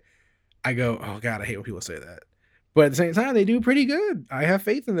say it, I go, oh God, I hate when people say that. But at the same time, they do pretty good. I have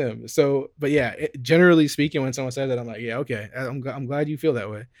faith in them. So, but yeah, generally speaking, when someone says that, I'm like, yeah, okay. I'm glad you feel that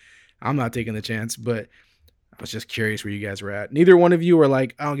way. I'm not taking the chance, but I was just curious where you guys were at. Neither one of you were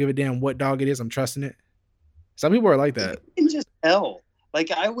like, I don't give a damn what dog it is. I'm trusting it. Some people are like that. You can just tell. Like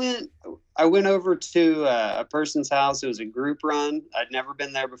I went over to a person's house. It was a group run. I'd never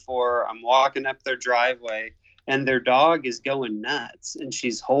been there before. I'm walking up their driveway and their dog is going nuts and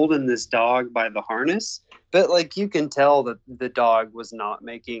she's holding this dog by the harness. But like you can tell that the dog was not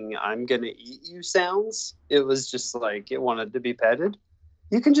making "I'm gonna eat you" sounds. It was just like it wanted to be petted.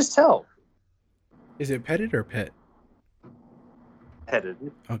 You can just tell. Is it petted or pet? Petted.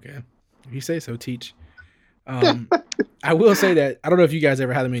 Okay, if you say so, teach. I will say that I don't know if you guys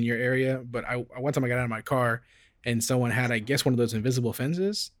ever had them in your area, but one time I got out of my car and someone had, I guess, one of those invisible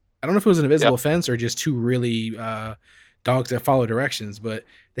fences. I don't know if it was an invisible fence or just two really dogs that follow directions, but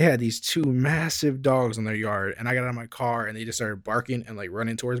they had these two massive dogs in their yard, and I got out of my car and they just started barking and like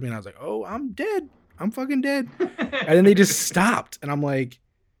running towards me, and I was like, oh, I'm dead. I'm fucking dead. And then they just stopped, and I'm like,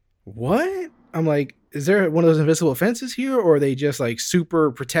 what? I'm like, is there one of those invisible fences here, or are they just like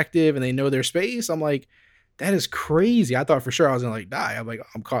super protective and they know their space? I'm like, that is crazy. I thought for sure I was gonna like die. I'm like,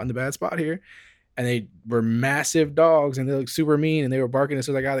 I'm caught in the bad spot here. And they were massive dogs and they looked super mean and they were barking as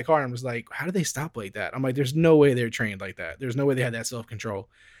soon as I got out of the car. And I was like, how did they stop like that? I'm like, there's no way they're trained like that. There's no way they had that self-control.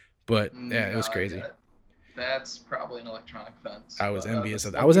 But yeah, it was crazy. That's probably an electronic fence. I was envious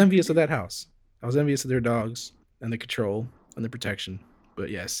of that. I was envious of that house. I was envious of their dogs and the control and the protection. But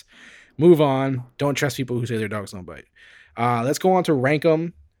yes, move on. Don't trust people who say their dogs don't bite. Let's go on to rank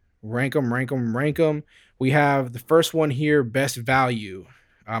them. Rank them. We have the first one here, best value.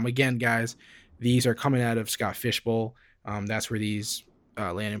 Again, guys, these are coming out of Scott Fishbowl. That's where these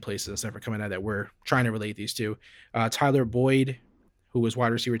landing places and stuff are coming out that we're trying to relate these to. Tyler Boyd, who was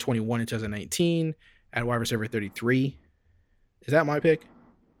wide receiver 21 in 2019, at wide receiver 33. Is that my pick?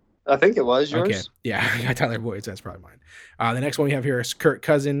 I think it was yours. Okay. Yeah, I got Tyler Boyd, so that's probably mine. The next one we have here is Kirk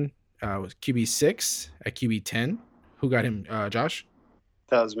Cousin, was QB 6 at QB 10. Who got him? Josh?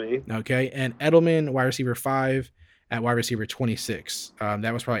 That was me. Okay. And Edelman, wide receiver 5 at wide receiver 26.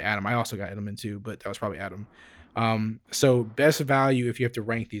 That was probably Adam. I also got Edelman too, but that was probably Adam. So best value if you have to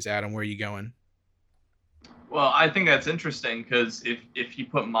rank these, Adam, where are you going? Well, I think that's interesting because if you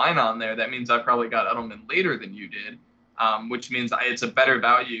put mine on there, that means I probably got Edelman later than you did, which means it's a better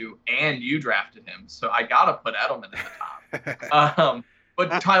value and you drafted him. So I got to put Edelman at the top.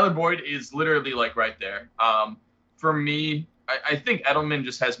 But Tyler Boyd is literally like right there. For me, I think Edelman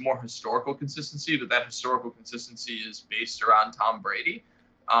just has more historical consistency, but that historical consistency is based around Tom Brady.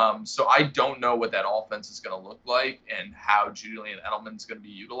 So I don't know what that offense is going to look like and how Julian Edelman is going to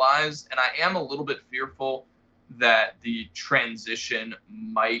be utilized. And I am a little bit fearful that the transition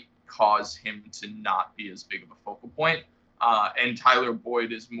might cause him to not be as big of a focal point. And Tyler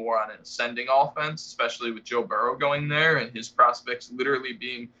Boyd is more on an ascending offense, especially with Joe Burrow going there and his prospects literally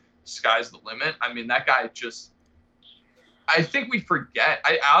being sky's the limit. I mean, that guy just, I think we forget.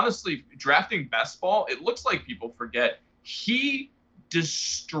 I honestly, drafting best ball, it looks like people forget. He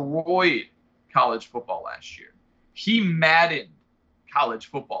destroyed college football last year. He maddened college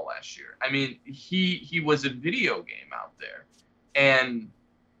football last year. I mean, he was a video game out there. And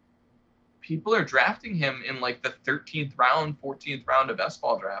people are drafting him in like the 13th round, 14th round of best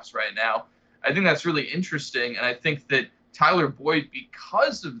ball drafts right now. I think that's really interesting. And I think that Tyler Boyd,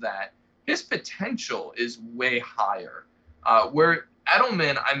 because of that, his potential is way higher. Where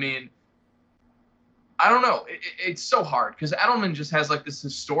Edelman, I mean, I don't know. It's so hard because Edelman just has like this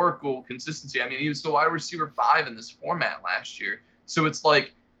historical consistency. I mean, he was the wide receiver 5 in this format last year. So it's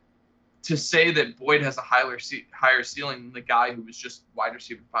like to say that Boyd has a higher ceiling than the guy who was just wide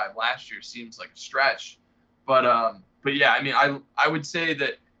receiver 5 last year seems like a stretch. But yeah, I mean, I would say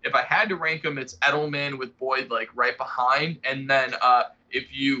that if I had to rank them, it's Edelman with Boyd like right behind. And then if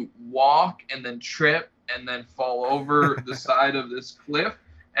you walk and then trip and then fall over the side of this cliff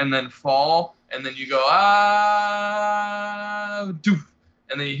and then fall and then you go, doof,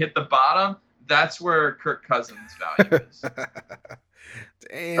 and then you hit the bottom, that's where Kirk Cousins' value is.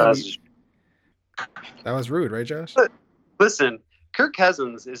 Damn. That was rude, right, Josh? Listen, Kirk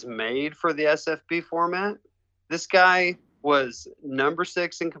Cousins is made for the SFB format. This guy was number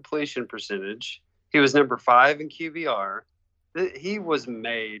 6 in completion percentage. He was number 5 in QBR. He was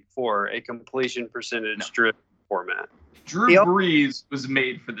made for a completion percentage driven format. Drew Brees was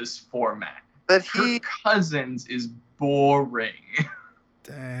made for this format. But Kirk Cousins is boring.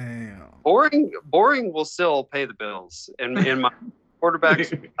 Damn. Boring will still pay the bills. In my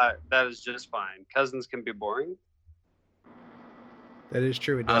quarterbacks, that is just fine. Cousins can be boring. That is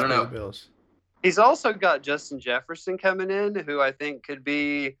true. It does pay the bills. He's also got Justin Jefferson coming in, who I think could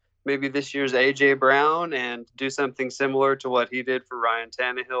be maybe this year's A.J. Brown and do something similar to what he did for Ryan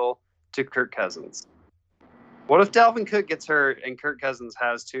Tannehill to Kirk Cousins. What if Dalvin Cook gets hurt and Kirk Cousins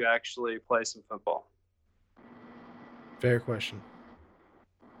has to actually play some football? Fair question.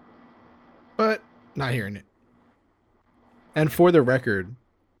 But not hearing it. And for the record,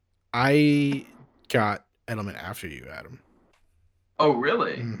 I got Edelman after you, Adam. Oh,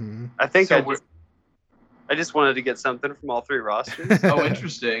 really? Mm-hmm. I think I just wanted to get something from all 3 rosters. Oh,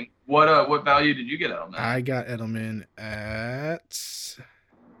 interesting. What value did you get Edelman? I got Edelman at,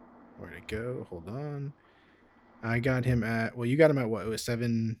 where'd it go? Hold on. I got him at, well, you got him at what? It was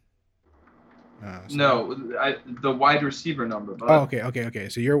 7. No, the wide receiver number. But... Oh, okay.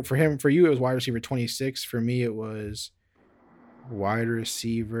 So for you, it was wide receiver 26. For me, it was wide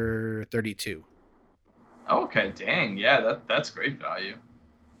receiver 32. Okay, dang, yeah, that's great value.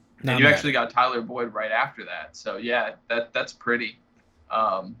 Not and you bad. actually got Tyler Boyd right after that, so yeah, that's pretty.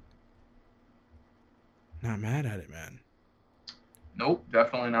 Not mad at it, man. Nope,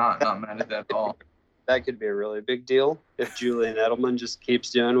 definitely not mad at that at all. That could be a really big deal if Julian Edelman just keeps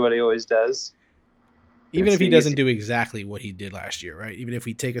doing what he always does. Even if he doesn't do exactly what he did last year, right? Even if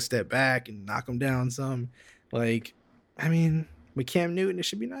we take a step back and knock him down some, like, I mean, with Cam Newton, it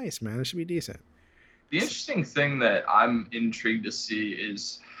should be nice, man. It should be decent. The interesting thing that I'm intrigued to see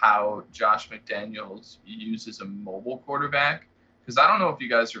is how Josh McDaniels uses a mobile quarterback. Because I don't know if you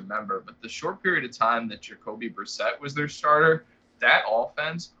guys remember, but the short period of time that Jacoby Brissett was their starter, that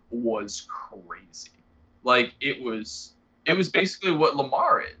offense was crazy. Like, it was basically what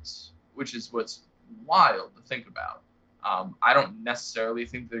Lamar is, which is what's wild to think about. I don't necessarily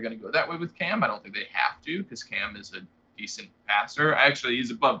think they're going to go that way with Cam. I don't think they have to because Cam is a decent passer. Actually,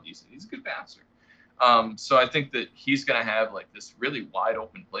 he's above decent. He's a good passer. So I think that he's going to have like this really wide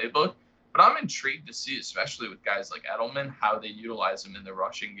open playbook. But I'm intrigued to see, especially with guys like Edelman, how they utilize him in the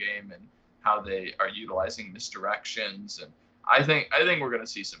rushing game and how they are utilizing misdirections. And I think we're going to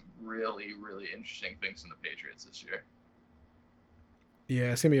see some really, really interesting things in the Patriots this year.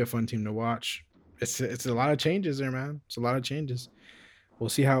 Yeah, it's going to be a fun team to watch. It's a lot of changes there, man. It's a lot of changes. We'll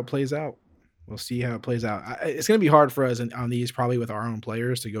see how it plays out. It's going to be hard for us on these, probably with our own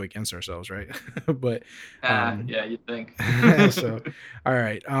players, to go against ourselves, right? But yeah, you'd think. so, all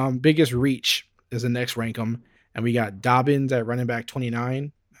right. Biggest reach is the next rank 'em, and we got Dobbins at running back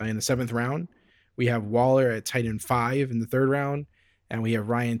 29 in the 7th round. We have Waller at tight end 5 in the 3rd round, and we have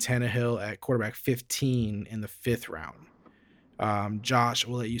Ryan Tannehill at quarterback 15 in the 5th round. Josh,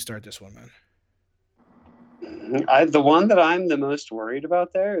 we'll let you start this one, man. The one that I'm the most worried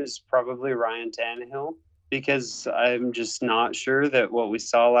about there is probably Ryan Tannehill, because I'm just not sure that what we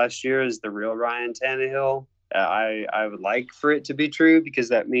saw last year is the real Ryan Tannehill. I would like for it to be true, because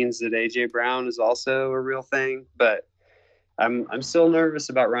that means that A.J. Brown is also a real thing. But I'm still nervous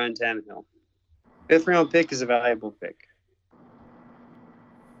about Ryan Tannehill. 5th round pick is a valuable pick.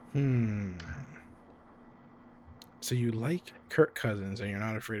 So you like Kirk Cousins, and you're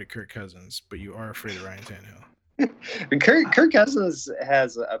not afraid of Kirk Cousins, but you are afraid of Ryan Tannehill. Kirk Cousins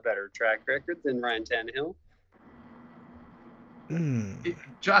has a better track record than Ryan Tannehill.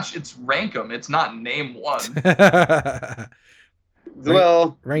 Josh, it's rank 'em. It's not name one.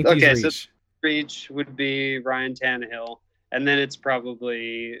 Well, rank okay, so reach would be Ryan Tannehill, and then it's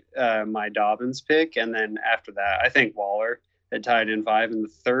probably my Dobbins pick, and then after that, I think Waller at tight end 5 in the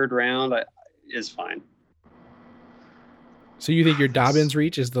 3rd round is fine. So you think your Dobbins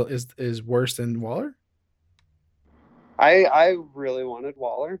reach is worse than Waller? I really wanted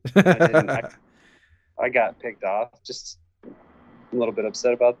Waller. I didn't. I got picked off. Just a little bit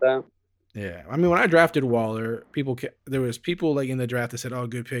upset about that. Yeah, I mean, when I drafted Waller, there was people like in the draft that said, "Oh,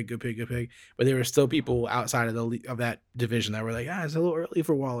 good pick," but there were still people outside of that division that were like, "It's a little early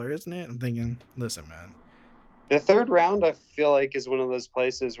for Waller, isn't it?" I'm thinking, listen, man. The 3rd round, I feel like, is one of those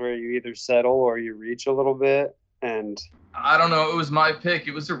places where you either settle or you reach a little bit. And I don't know. It was my pick.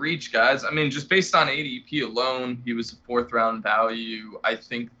 It was a reach, guys. I mean, just based on ADP alone, he was a 4th round value. I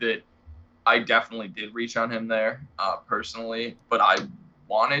think that I definitely did reach on him there, personally, but I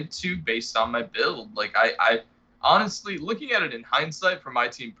wanted to based on my build. Like, I honestly, looking at it in hindsight for my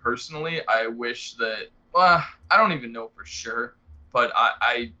team personally, I wish that, I don't even know for sure, but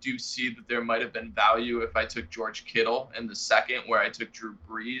I do see that there might have been value if I took George Kittle in the 2nd, where I took Drew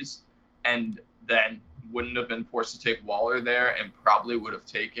Brees, and then wouldn't have been forced to take Waller there, and probably would have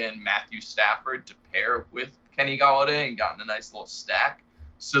taken Matthew Stafford to pair with Kenny Golladay and gotten a nice little stack.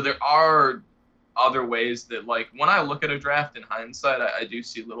 So there are other ways that, like, when I look at a draft in hindsight, I do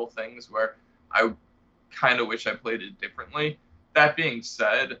see little things where I kind of wish I played it differently. That being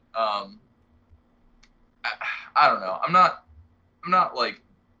said, I don't know. I'm not like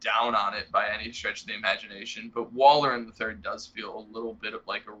down on it by any stretch of the imagination, but Waller in the 3rd does feel a little bit of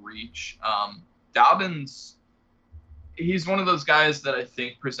like a reach. Dobbins, he's one of those guys that I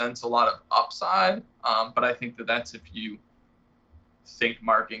think presents a lot of upside, but I think that's if you think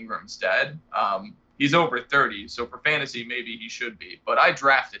Mark Ingram's dead. He's over 30, so for fantasy, maybe he should be, but I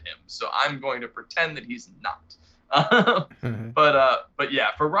drafted him, so I'm going to pretend that he's not. But yeah,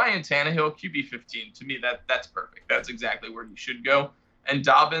 for Ryan Tannehill, QB 15, to me, that's perfect. That's exactly where he should go. And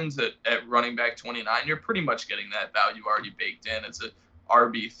Dobbins at running back 29, you're pretty much getting that value already baked in. It's a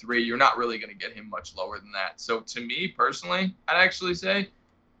RB3. You're not really going to get him much lower than that. So to me personally, I'd actually say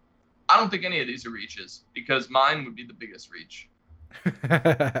I don't think any of these are reaches, because mine would be the biggest reach.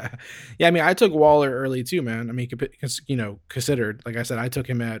 Yeah, I mean, I took Waller early too, man. I mean, considered, like I said, I took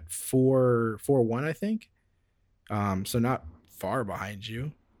him at 4-1, I think. So not far behind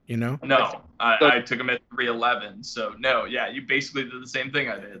you, No, I took him at 3-11. So no, yeah, you basically did the same thing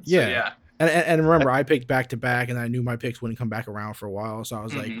I did. So, yeah. And remember, I picked back to back, and I knew my picks wouldn't come back around for a while. So I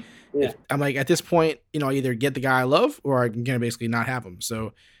was like, I'm like, at this point, I either get the guy I love, or I'm gonna basically not have him.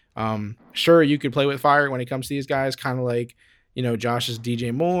 So, sure, you could play with fire when it comes to these guys, kind of like, Josh's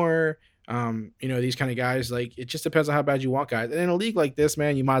DJ Moore, these kind of guys. Like, it just depends on how bad you want guys. And in a league like this,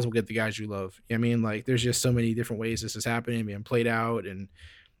 man, you might as well get the guys you love. I mean, like, there's just so many different ways this is happening, being played out, and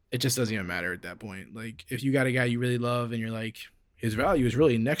it just doesn't even matter at that point. Like, if you got a guy you really love, and you're like, his value is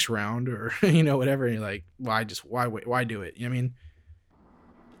really next round, or whatever, and you're like, why do it? You know what I mean?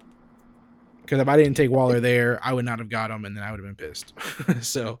 Because if I didn't take Waller there, I would not have got him, and then I would have been pissed.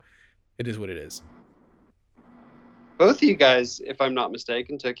 So it is what it is. Both of you guys, if I'm not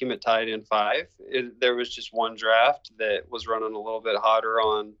mistaken, took him at tight end 5. There was just one draft that was running a little bit hotter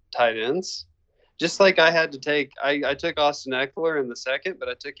on tight ends. Just like I had to take, I took Austin Eckler in the 2nd, but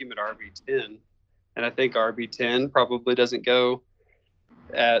I took him at RB10. And I think RB10 probably doesn't go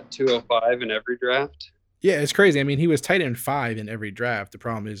at 205 in every draft. Yeah, it's crazy. I mean, he was tight end 5 in every draft. The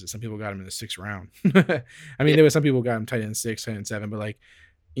problem is that some people got him in the 6th round. I mean, there was some people got him tight end 6, tight end 7, but like,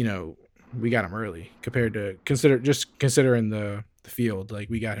 we got him early compared to considering the field. Like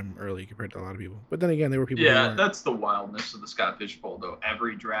we got him early compared to a lot of people. But then again, there were people. Yeah, that's the wildness of the Scott Fish Bowl, though.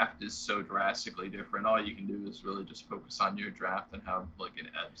 Every draft is so drastically different. All you can do is really just focus on your draft and how like it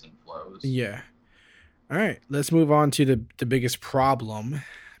ebbs and flows. Yeah. All right, let's move on to the biggest problem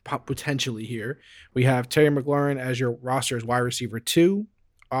potentially here. We have Terry McLaurin as your roster as wide receiver 2,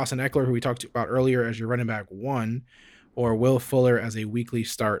 Austin Eckler, who we talked about earlier, as your running back 1, or Will Fuller as a weekly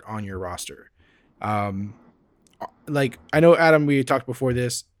start on your roster. Like I know, Adam, we talked before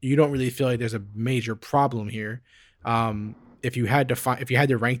this. You don't really feel like there's a major problem here. If you had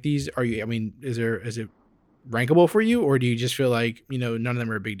to rank these, is it rankable for you, or do you just feel like none of them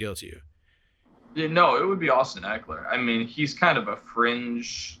are a big deal to you? Yeah, no, it would be Austin Eckler. I mean, he's kind of a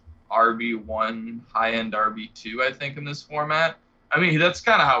fringe RB1, high-end RB2, I think, in this format. I mean, that's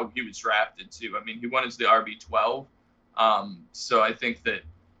kind of how he was drafted, too. I mean, he went as the RB12. So I think that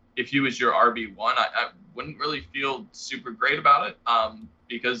if he was your RB1, I wouldn't really feel super great about it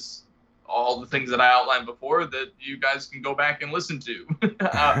because all the things that I outlined before that you guys can go back and listen to.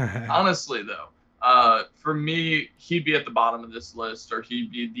 Honestly, though. For me, he'd be at the bottom of this list, or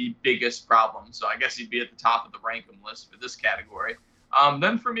he'd be the biggest problem. So I guess he'd be at the top of the rankum list for this category.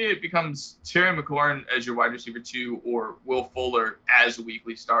 Then for me, it becomes Terry McLaurin as your wide receiver 2, or Will Fuller as a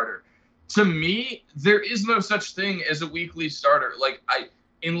weekly starter. To me, there is no such thing as a weekly starter. Like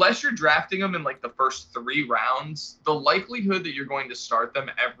unless you're drafting them in like the first 3 rounds, the likelihood that you're going to start them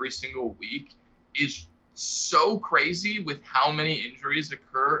every single week is so crazy with how many injuries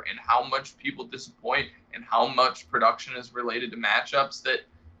occur and how much people disappoint and how much production is related to matchups that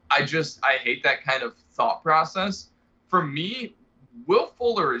I hate that kind of thought process. For me, Will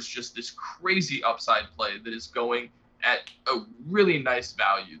Fuller is just this crazy upside play that is going at a really nice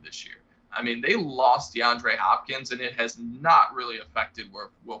value this year. I mean, they lost DeAndre Hopkins, and it has not really affected where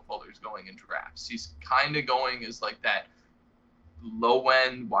Will Fuller's going in drafts. He's kind of going as like that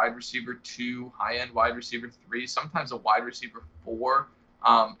low-end wide receiver 2, high-end wide receiver 3, sometimes a wide receiver 4.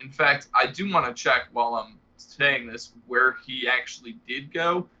 In fact, I do want to check while I'm saying this where he actually did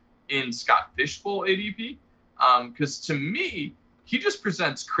go in Scott Fish Bowl ADP, because to me, he just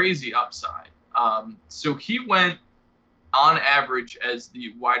presents crazy upside. So he went on average as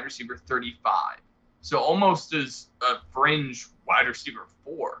the wide receiver 35, so almost as a fringe wide receiver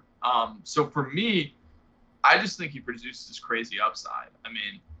 4. So for me, I just think he produces this crazy upside. I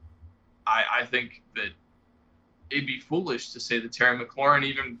mean, I think that it'd be foolish to say that Terry McLaurin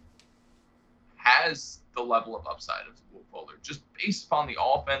even has the level of upside of Will Fuller, just based upon the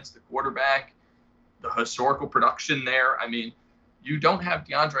offense, the quarterback, the historical production there. I mean, you don't have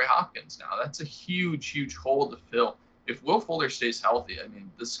DeAndre Hopkins now. That's a huge, huge hole to fill. If Will Fuller stays healthy, I mean,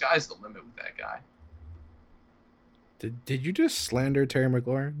 the sky's the limit with that guy. Did you just slander Terry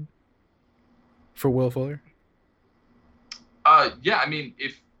McLaurin for Will Fuller? Yeah, I mean,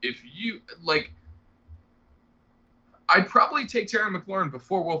 if you like, I'd probably take Terry McLaurin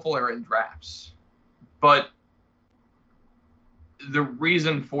before Will Fuller in drafts, but the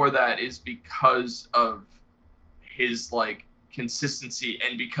reason for that is because of his like consistency,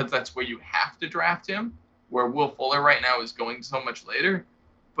 and because that's where you have to draft him, where Will Fuller right now is going so much later.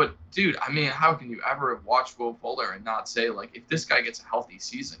 But dude, I mean, how can you ever have watched Will Fuller and not say, like, if this guy gets a healthy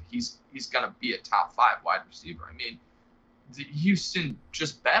season, he's gonna be a top 5 wide receiver? I mean, Houston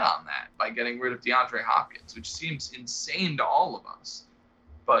just bet on that by getting rid of DeAndre Hopkins, which seems insane to all of us.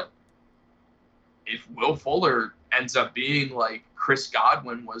 But if Will Fuller ends up being like Chris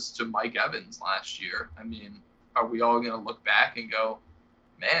Godwin was to Mike Evans last year, I mean, are we all going to look back and go,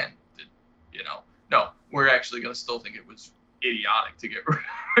 man, no, we're actually going to still think it was idiotic to get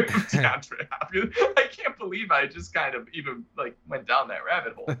rid of DeAndre Hopkins. I can't believe I just kind of even like went down that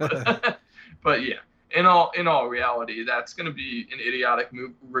rabbit hole. But yeah, in all reality, that's going to be an idiotic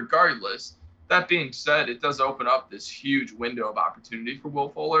move regardless. That being said, it does open up this huge window of opportunity for Will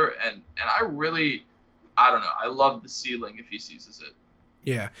Fuller, and I don't know. I love the ceiling if he seizes it.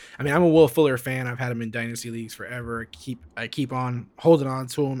 Yeah, I mean, I'm a Will Fuller fan. I've had him in dynasty leagues forever. I keep on holding on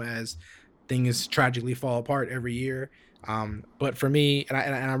to him as things tragically fall apart every year. But for me, and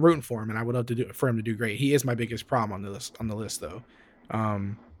I'm rooting for him, and I would love for him to do great. He is my biggest problem on the list, though.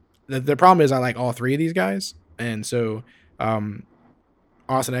 The problem is I like all 3 of these guys, and so Austin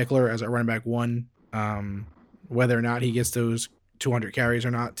Eckler as a running back 1, whether or not he gets those 200 carries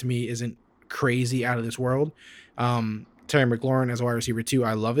or not, to me isn't crazy out of this world. Terry McLaurin as a wide receiver 2,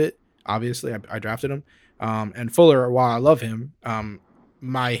 I love it. Obviously, I drafted him. And Fuller, while I love him,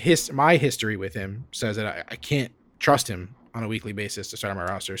 my history with him says that I can't trust him on a weekly basis to start on my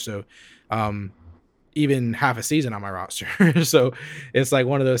roster. So even half a season on my roster. So it's like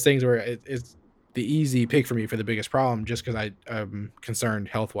one of those things where it's the easy pick for me for the biggest problem, just because I'm concerned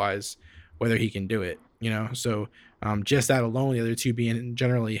health wise whether he can do it, So just that alone, the other two being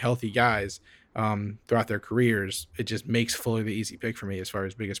generally healthy guys throughout their careers, it just makes Fuller the easy pick for me as far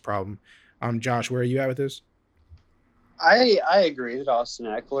as biggest problem. Josh, where are you at with this? I agree that Austin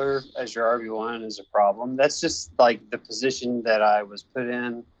Eckler as your RB1 is a problem. That's just like the position that I was put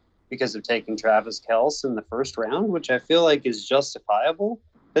in because of taking Travis Kelce in the first round, which I feel like is justifiable,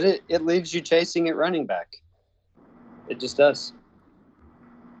 but it leaves you chasing at running back. It just does.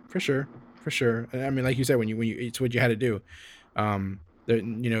 For sure. I mean, like you said, when you it's what you had to do.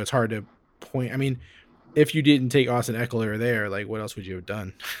 It's hard to point. I mean, if you didn't take Austin Eckler there, like what else would you have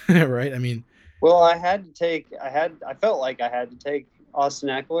done? Right? I mean, well, I felt like I had to take Austin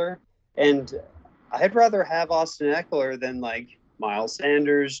Eckler, and I'd rather have Austin Eckler than like Miles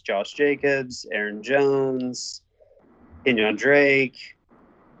Sanders, Josh Jacobs, Aaron Jones, Kenyon Drake.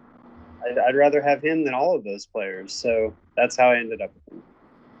 I'd rather have him than all of those players. So that's how I ended up with him.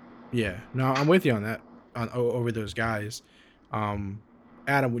 Yeah, no, I'm with you on that, over those guys.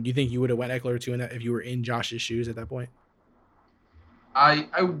 Adam, would you think you would have went Eckler too if you were in Josh's shoes at that point? I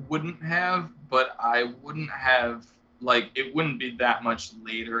wouldn't have, but I wouldn't have, it wouldn't be that much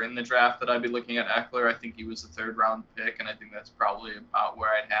later in the draft that I'd be looking at Eckler. I think he was a third-round pick, and I think that's probably about where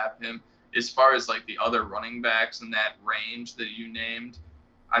I'd have him. As far as, the other running backs in that range that you named,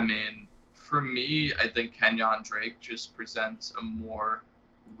 I mean, for me, I think Kenyon Drake just presents a more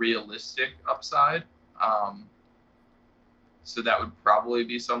realistic upside. So that would probably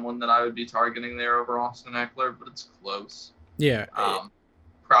be someone that I would be targeting there over Austin Eckler, but it's close. Yeah.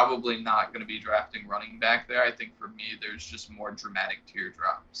 Probably not going to be drafting running back there. I think for me, there's just more dramatic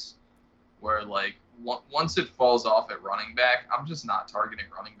teardrops where once it falls off at running back, I'm just not targeting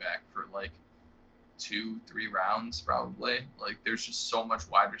running back for 2-3 rounds probably. There's just so much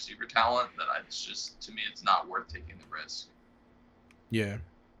wide receiver talent that to me, it's not worth taking the risk. Yeah.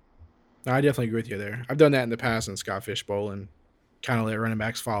 No, I definitely agree with you there. I've done that in the past in Scott Fishbowl and kind of let running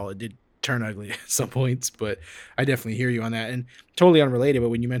backs fall. It did turn ugly at some points, but I definitely hear you on that. And totally unrelated, but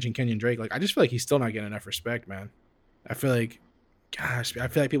when you mentioned Kenyon Drake, I just feel like he's still not getting enough respect, man. I feel like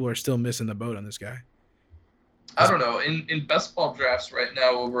people are still missing the boat on this guy. I don't know. In best ball drafts right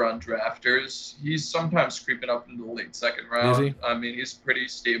now over on Drafters, he's sometimes creeping up into the late second round. Is he? I mean, he's pretty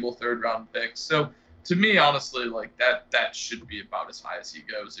stable third round pick. So to me, honestly, that should be about as high as he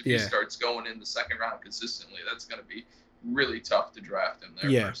goes. If he starts going in the second round consistently, that's going to be really tough to draft him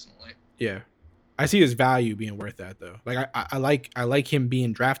there personally. Yeah. I see his value being worth that though. I like him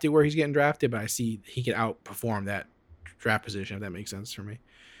being drafted where he's getting drafted, but I see he can outperform that draft position, if that makes sense for me.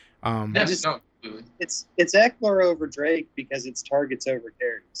 It's Eckler over Drake because it's targets over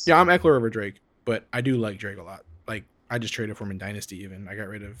carries. Yeah, I'm Eckler over Drake, but I do like Drake a lot. I just traded for him in Dynasty even. I got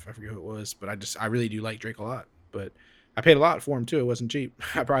rid of, I forget who it was, but I really do like Drake a lot. But I paid a lot for him too. It wasn't cheap.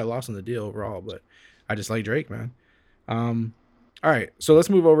 I probably lost on the deal overall, but I just like Drake, man. All right, so let's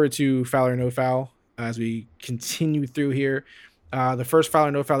move over to foul or no foul as we continue through here. The first foul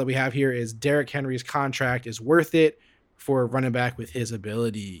or no foul that we have here is Derrick Henry's contract is worth it for a running back with his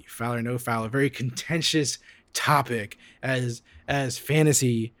ability. Foul or no foul, a very contentious topic as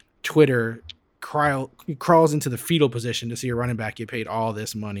fantasy Twitter crawls into the fetal position to see a running back get paid all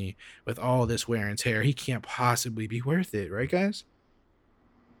this money with all this wear and tear. He can't possibly be worth it, right, guys?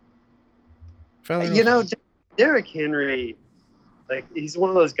 Derrick Henry, he's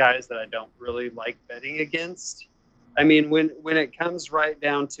one of those guys that I don't really like betting against. I mean, when it comes right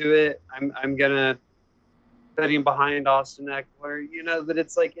down to it, I'm gonna bet him behind Austin Eckler. That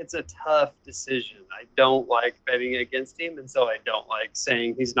it's a tough decision. I don't like betting against him, and so I don't like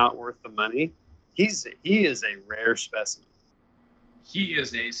saying he's not worth the money. He is a rare specimen. He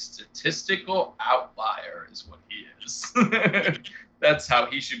is a statistical outlier, is what he is. That's how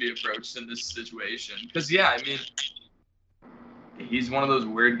he should be approached in this situation. Because, he's one of those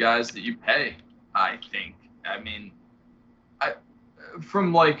weird guys that you pay, I think.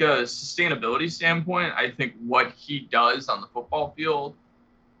 From a sustainability standpoint, I think what he does on the football field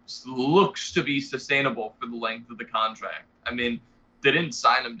looks to be sustainable for the length of the contract. They didn't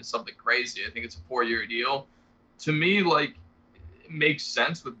sign him to something crazy. I think it's a 4-year deal. To me, it makes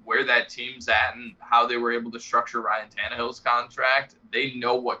sense with where that team's at and how they were able to structure Ryan Tannehill's contract. They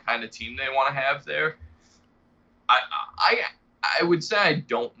know what kind of team they want to have there. I would say I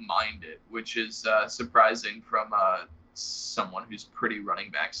don't mind it, which is surprising from someone whose pretty running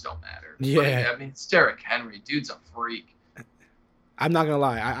backs don't matter. Yeah. But, it's Derrick Henry. Dude's a freak. I'm not going to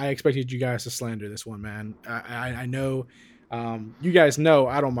lie. I expected you guys to slander this one, man. I know you guys know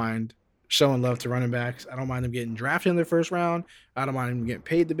I don't mind showing love to running backs. I don't mind them getting drafted in the first round. I don't mind them getting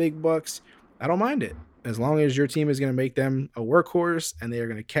paid the big bucks. I don't mind it. As long as your team is going to make them a workhorse and they are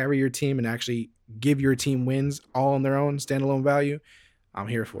going to carry your team and actually give your team wins all on their own standalone value, I'm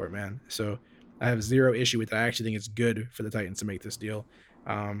here for it, man. So I have zero issue with that. I actually think it's good for the Titans to make this deal.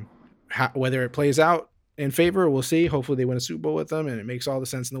 Whether it plays out in favor, we'll see. Hopefully they win a Super Bowl with them and it makes all the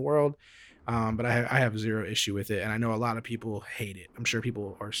sense in the world. But I have zero issue with it. And I know a lot of people hate it. I'm sure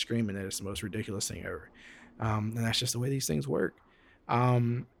people are screaming that it's the most ridiculous thing ever. And that's just the way these things work.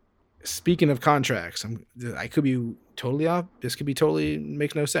 Speaking of contracts, I could be totally off. This could be totally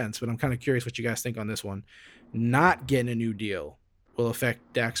make no sense, but I'm kind of curious what you guys think on this one. Not getting a new deal will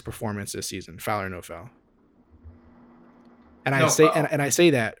affect Dak's performance this season, foul or no foul. And I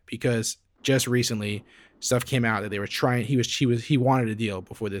say that because just recently stuff came out that they were trying. He wanted a deal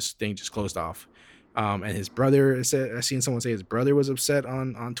before this thing just closed off. And his brother said, I seen someone say his brother was upset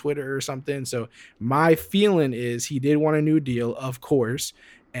on Twitter or something. So my feeling is he did want a new deal, of course,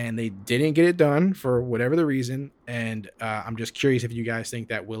 and they didn't get it done for whatever the reason. And I'm just curious if you guys think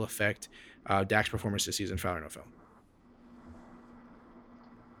that will affect Dak's performance this season, foul or no foul.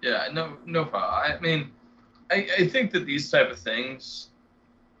 Yeah, no foul. I mean, I think that these type of things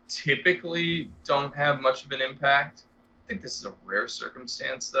typically don't have much of an impact. I think this is a rare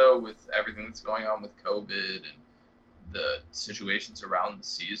circumstance, though, with everything that's going on with COVID and the situations around the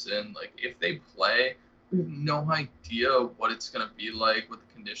season. Like, if they play, we have no idea what it's going to be like, what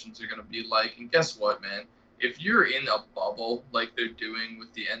the conditions are going to be like. And guess what, man? If you're in a bubble like they're doing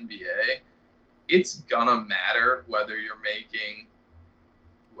with the NBA, it's going to matter whether you're making –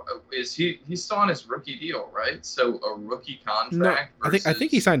 he's still on his rookie deal, right? So a rookie contract versus – I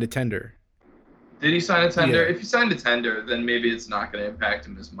think he signed a tender. Did he sign a tender? Yeah. If he signed a tender, then maybe it's not going to impact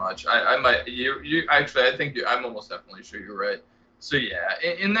him as much. I might. I'm almost definitely sure you're right. So yeah,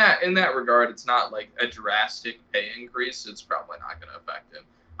 in that regard, it's not like a drastic pay increase. It's probably not going to affect him.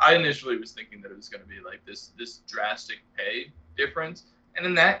 I initially was thinking that it was going to be like this drastic pay difference, and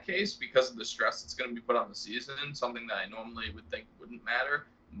in that case, because of the stress that's going to be put on the season, something that I normally would think wouldn't matter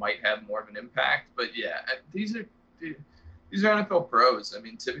might have more of an impact. But yeah, these are NFL pros. I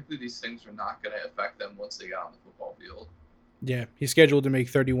mean, typically these things are not going to affect them once they get on the football field. Yeah, he's scheduled to make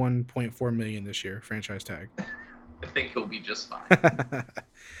 $31.4 million this year, franchise tag. I think he'll be just fine.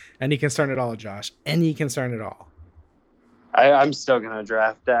 Any concern at all, Josh? Any concern at all? I'm still going to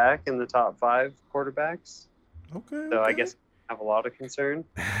draft Dak in the top 5 quarterbacks. Okay. So I guess I have a lot of concern.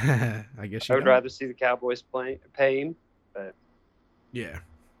 I guess I would rather see the Cowboys pay him, but yeah.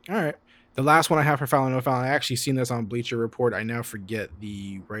 All right. The last one I have for foul and no foul, I actually seen this on Bleacher Report. I now forget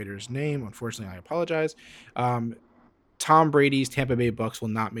the writer's name. Unfortunately, I apologize. Tom Brady's Tampa Bay Bucks will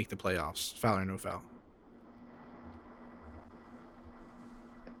not make the playoffs. Foul or no foul?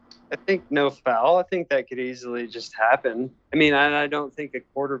 I think no foul. I think that could easily just happen. I mean, I don't think a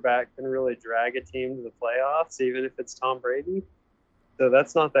quarterback can really drag a team to the playoffs, even if it's Tom Brady. So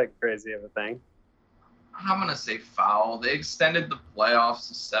that's not that crazy of a thing. I'm going to say foul. They extended the playoffs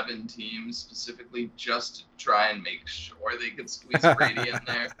to 7 teams specifically just to try and make sure they could squeeze Brady in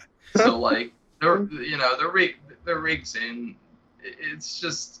there. So, like, they're rigs in. It's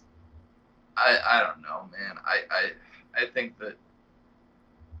just, I don't know, man. I think that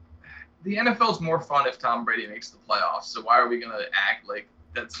the NFL is more fun if Tom Brady makes the playoffs. So why are we going to act like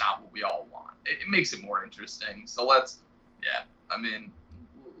that's not what we all want? It makes it more interesting. So let's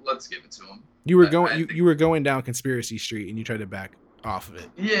give it to him. You were going down conspiracy street and you tried to back off of it.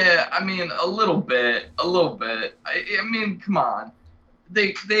 Yeah, I mean a little bit. I mean, come on.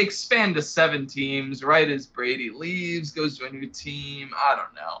 They expand to 7 teams right as Brady leaves, goes to a new team. I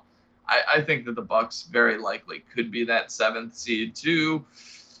don't know. I think that the Bucks very likely could be that 7th seed too.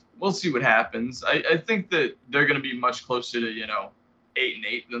 We'll see what happens. I think that they're going to be much closer to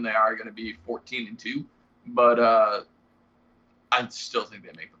 8-8 than they are going to be 14-2. But I still think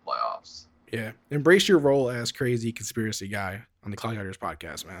they make the playoffs. Yeah. Embrace your role as crazy conspiracy guy on the Clock Dodgers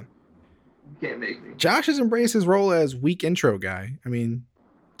podcast, man. You can't make me. Josh has embraced his role as weak intro guy. I mean,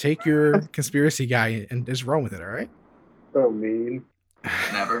 take your conspiracy guy and just run with it, all right? So mean.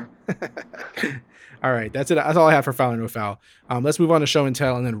 Never. All right. That's it. That's all I have for foul and no foul. Let's move on to show and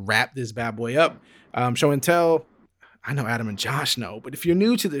tell and then wrap this bad boy up. Show and tell. I know Adam and Josh know, but if you're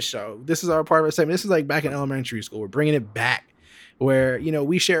new to this show, this is our part of our segment. This is like back in elementary school. We're bringing it back. Where,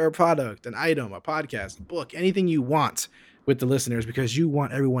 we share a product, an item, a podcast, a book, anything you want with the listeners because you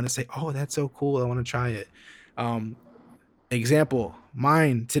want everyone to say, oh, that's so cool. I want to try it. Example,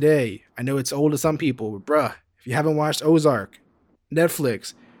 mine today. I know it's old to some people, but bruh, if you haven't watched Ozark,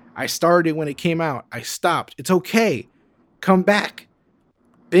 Netflix, I started when it came out. I stopped. It's okay. Come back.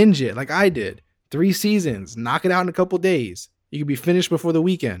 binge it like I did. 3 seasons, knock it out in a couple days. You could be finished before the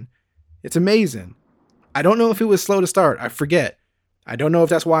weekend. It's amazing. I don't know if it was slow to start. I forget. I don't know if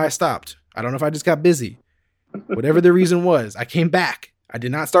that's why I stopped. I don't know if I just got busy. Whatever the reason was, I came back. I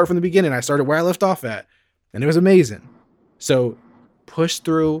did not start from the beginning. I started where I left off at, and it was amazing. So push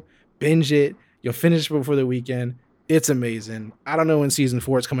through, binge it. You'll finish before the weekend. It's amazing. I don't know when season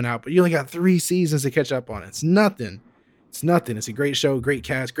 4 is coming out, but you only got 3 seasons to catch up on. It's nothing. It's nothing. It's a great show, great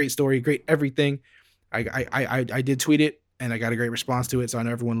cast, great story, great everything. I did tweet it, and I got a great response to it, so I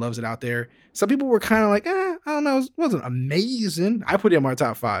know everyone loves it out there. Some people were kind of like, I don't know, it wasn't amazing. I put it in my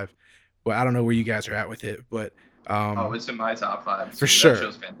top 5, but I don't know where you guys are at with it. But it's in my top 5 for sure. That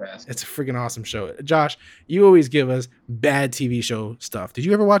show's fantastic. It's a freaking awesome show. Josh, you always give us bad TV show stuff. Did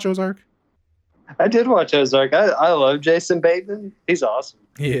you ever watch Ozark? I did watch Ozark. I love Jason Bateman. He's awesome.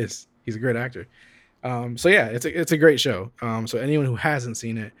 He is. He's a great actor. So yeah, it's a great show. So anyone who hasn't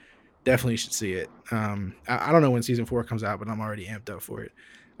seen it definitely should see it. I don't know when season 4 comes out, but I'm already amped up for it.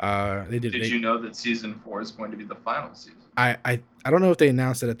 Did you know that season 4 is going to be the final season? I don't know if they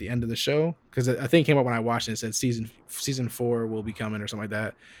announced it at the end of the show, because I think it came up when I watched it. It said season 4 will be coming or something like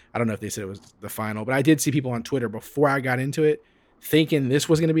that. I don't know if they said it was the final, but I did see people on Twitter before I got into it thinking this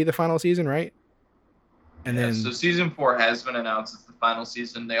was going to be the final season, right? And then so season 4 has been announced as the final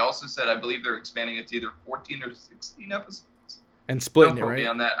season. They also said, I believe they're expanding it to either 14 or 16 episodes. And splitting it, Don't quote right? me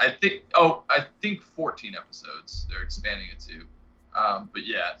on that. I think 14 episodes they're expanding it to. But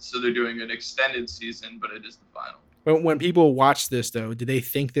yeah, so they're doing an extended season, but it is the final. But when people watched this, though, did they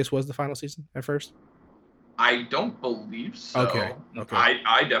think this was the final season at first? I don't believe so. Okay.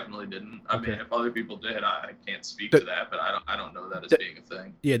 I definitely didn't. I mean, if other people did, I can't speak to that, but I don't know that as being a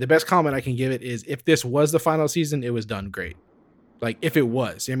thing. Yeah, the best comment I can give it is, if this was the final season, it was done great. Like, if it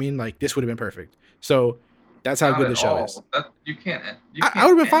was, I mean, like, this would have been perfect. So that's how good the show is. You can't I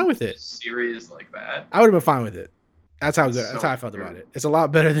would have been fine with it. Series like that. I would have been fine with it. That's how good. That's how I felt about it. It's a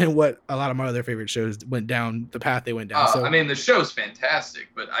lot better than what a lot of my other favorite shows went down the path they went down. So I mean, the show's fantastic,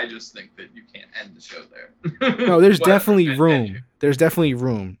 but I just think that you can't end the show there. no, there's definitely room. There's definitely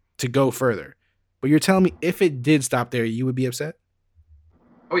room to go further. But you're telling me if it did stop there, you would be upset?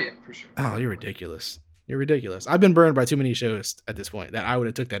 Oh yeah, for sure. Oh, you're ridiculous. You're ridiculous. I've been burned by too many shows at this point that I would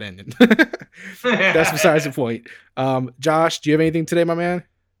have took that ending. That's besides the point. Josh, do you have anything today, my man?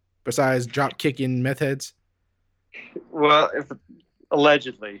 Besides drop kicking meth heads? Well,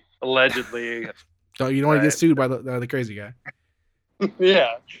 allegedly. So you don't want to get sued by the crazy guy.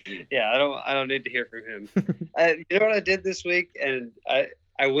 Yeah. I don't need to hear from him. You know what I did this week? And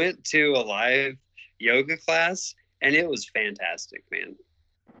I went to a live yoga class, and it was fantastic, man.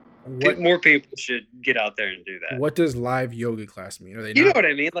 More people should get out there and do that. What does live yoga class mean? Are they? You know what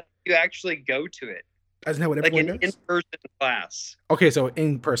I mean? Like, you actually go to it. Isn't that what like everyone an does? in-person class. Okay, so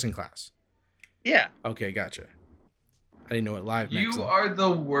in-person class. Yeah. Okay, gotcha. I didn't know what live meant. You are the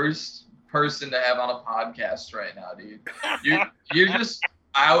worst person to have on a podcast right now, dude. You're just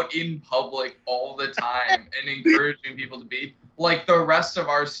out in public all the time and encouraging people to be like the rest of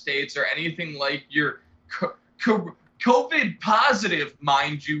our states or anything like your COVID positive,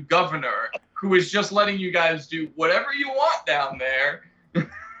 mind you, governor, who is just letting you guys do whatever you want down there.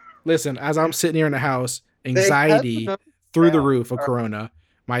 Listen, as I'm sitting here in the house, anxiety through the roof of Corona.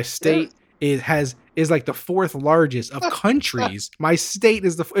 My state is like the 4th largest of countries. My state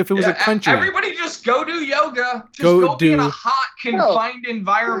is if it was a country. Everybody just go do yoga. Just go be in a hot, confined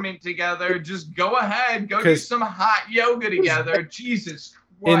environment together. Just go ahead. Go do some hot yoga together. Jesus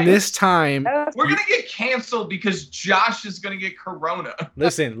Christ. In this time, we're going to get canceled because Josh is going to get Corona.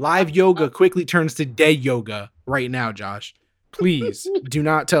 Listen, live yoga quickly turns to dead yoga right now, Josh. Please do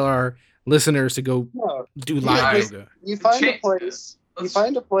not tell our listeners to go do live yoga. You find a place. You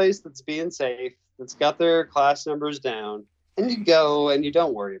find a place that's being safe, that's got their class numbers down, and you go and you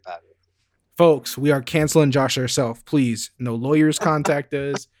don't worry about it. Folks, we are canceling Josh ourselves. Please, no lawyers contact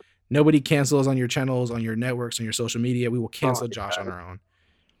us. Nobody cancels on your channels, on your networks, on your social media. We will cancel Josh on our own.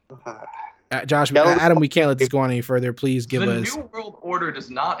 Josh, Adam, we can't let this go on any further. Please give us. The New World Order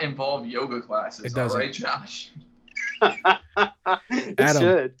does not involve yoga classes. It doesn't. All right, Josh.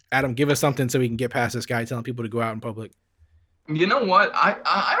 Adam, give us something so we can get past this guy telling people to go out in public. You know what?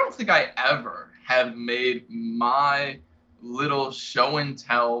 I don't think I ever have made my little show and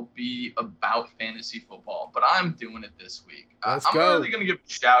tell be about fantasy football, but I'm doing it this week. I'm really going to give a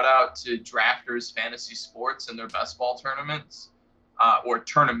shout out to Drafters Fantasy Sports and their best ball tournaments, or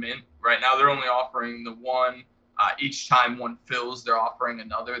tournament. Right now, they're only offering the one. Each time one fills, they're offering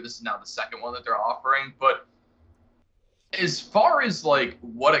another. This is now the second one that they're offering, but as far as like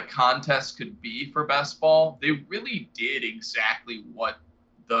what a contest could be for best ball, they really did exactly what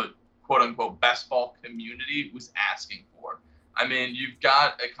quote unquote best ball community was asking for. I mean, you've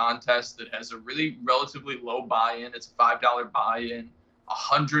got a contest that has a really relatively low buy-in. It's a $5 buy-in,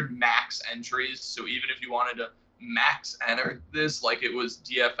 100 max entries. So even if you wanted to max enter this like it was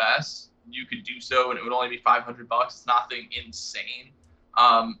DFS, you could do so, and it would only be $500. It's nothing insane.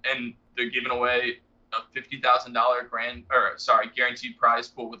 And they're giving away a $50,000 guaranteed prize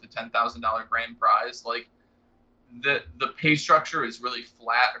pool with a $10,000 grand prize. Like the pay structure is really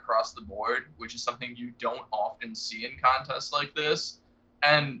flat across the board, which is something you don't often see in contests like this.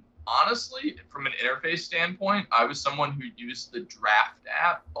 And honestly, from an interface standpoint, I was someone who used the Draft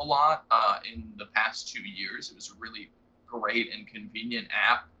app a lot in the past 2 years. It was a really great and convenient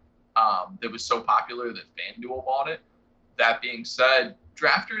app that was so popular that FanDuel bought it. That being said,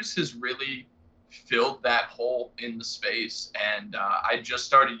 Drafters has really filled that hole in the space, and I just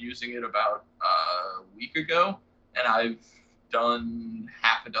started using it about a week ago, and I've done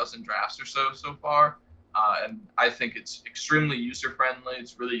half a dozen drafts or so far. And I think it's extremely user-friendly.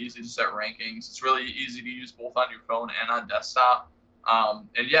 It's really easy to set rankings. It's really easy to use both on your phone and on desktop.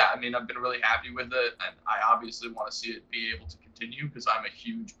 And yeah, I mean, I've been really happy with it, and I obviously want to see it be able to continue because I'm a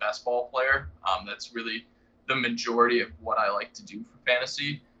huge best ball player. That's really the majority of what I like to do for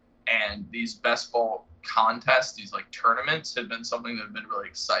fantasy. And these best ball contests, these like tournaments, have been something that have been really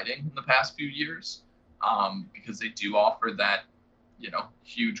exciting in the past few years because they do offer that,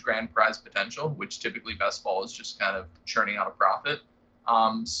 huge grand prize potential, which typically best ball is just kind of churning out a profit.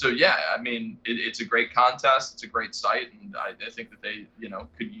 So yeah, I mean, it's a great contest. It's a great site. And I think that they,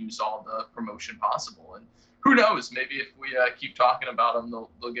 could use all the promotion possible. And who knows, maybe if we keep talking about them,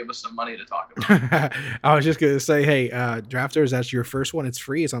 they'll give us some money to talk about. I was just going to say, hey, Drafters, that's your first one. It's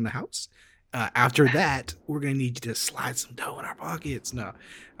free. It's on the house. After that, we're going to need you to slide some dough in our pockets. No.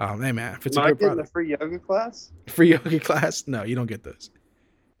 Hey, man, if it's a good product. A free yoga class? Free yoga class? No, you don't get those.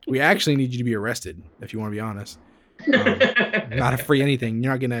 We actually need you to be arrested, if you want to be honest. Not a free anything.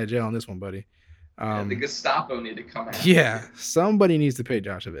 You're not getting out of jail on this one, buddy. The Gestapo need to come out. Yeah, somebody needs to pay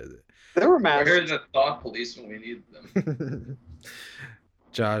Josh a visit. There were masks. Where's the thought police when we need them?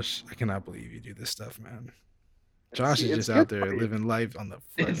 Josh, I cannot believe you do this stuff, man. Josh is just out there living life on the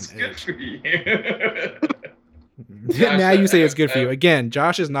fucking It's edge. good for you. Now you say it's good for you. Again,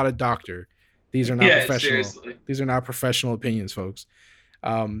 Josh is not a doctor. These are not professional. Seriously. These are not professional opinions, folks.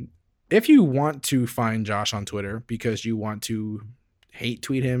 If you want to find Josh on Twitter because you want to hate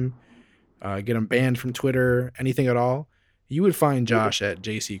tweet him, get him banned from Twitter, anything at all, you would find Josh at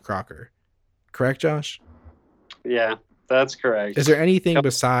JC Crocker. Correct, Josh? Yeah, that's correct. Is there anything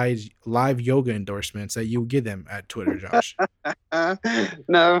besides live yoga endorsements that you would give them at Twitter, Josh?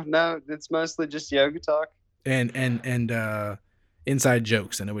 No, it's mostly just yoga talk. And inside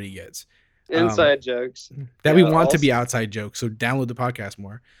jokes that nobody gets. Inside jokes. That we want to be outside jokes, so download the podcast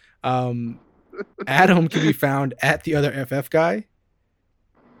more. Adam can be found at the other FF guy,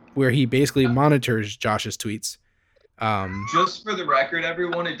 where he basically monitors Josh's tweets. Just for the record,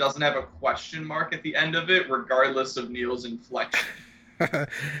 everyone, it doesn't have a question mark at the end of it, regardless of Neil's inflection.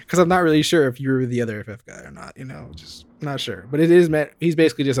 Because I'm not really sure if you're the other FF guy or not, just not sure. But it is he's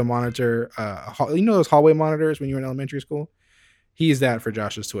basically just a monitor. Those hallway monitors when you were in elementary school? He's that for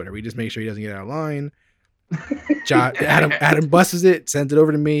Josh's Twitter. We just make sure he doesn't get out of line. Adam busts it, sends it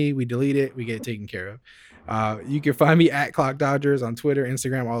over to me. We delete it. We get it taken care of. You can find me at Clock Dodgers on Twitter,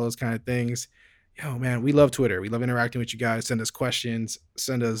 Instagram, all those kind of things. Yo, man, we love Twitter. We love interacting with you guys. Send us questions.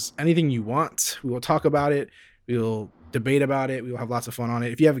 Send us anything you want. We will talk about it. We will debate about it. We will have lots of fun on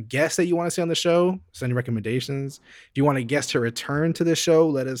it. If you have a guest that you want to see on the show, send recommendations. If you want a guest to return to the show,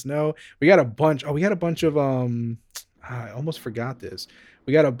 let us know. We got a bunch. We got a bunch of I almost forgot this.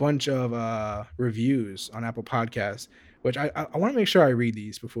 We got a bunch of reviews on Apple Podcasts, which I want to make sure I read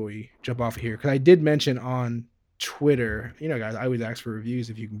these before we jump off of here, because I did mention on Twitter, guys, I always ask for reviews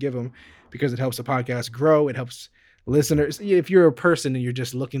if you can give them, because it helps the podcast grow. It helps listeners. If you're a person and you're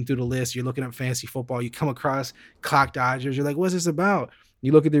just looking through the list, you're looking up fantasy football, you come across Clock Dodgers, you're like, what's this about?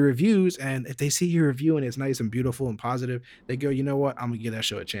 You look at the reviews, and if they see your review and it's nice and beautiful and positive, they go, you know what? I'm going to give that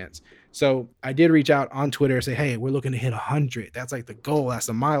show a chance. So I did reach out on Twitter and say, hey, we're looking to hit 100. That's like the goal. That's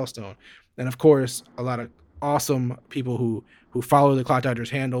the milestone. And of course, a lot of awesome people who follow the Clock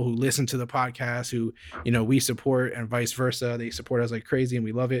Dodgers handle, who listen to the podcast, who, we support, and vice versa. They support us like crazy and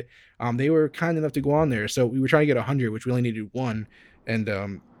we love it. They were kind enough to go on there. So we were trying to get 100, which we only needed 1.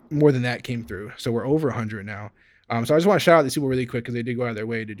 And more than that came through. So we're over 100 now. So I just want to shout out these people really quick because they did go out of their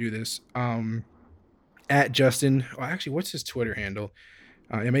way to do this. At Justin, actually, what's his Twitter handle?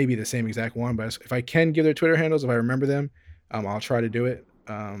 It may be the same exact one, but if I can give their Twitter handles, if I remember them, I'll try to do it.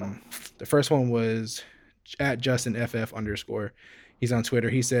 The first one was at JustinFF_. He's on Twitter.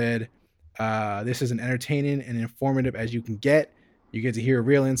 He said, This is an entertaining and informative as you can get. You get to hear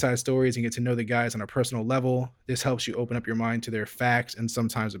real inside stories and get to know the guys on a personal level. This helps you open up your mind to their facts and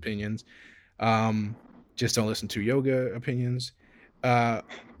sometimes opinions. Just don't listen to yoga opinions.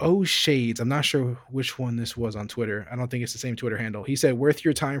 Shades. I'm not sure which one this was on Twitter. I don't think it's the same Twitter handle. He said, worth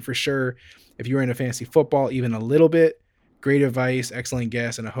your time for sure. If you're into fantasy football, even a little bit, great advice, excellent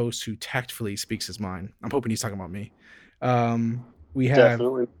guest, and a host who tactfully speaks his mind. I'm hoping he's talking about me. We have,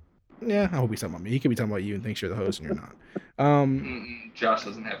 Definitely. yeah, I hope he's talking about me. He could be talking about you and thinks you're the host and you're not. Josh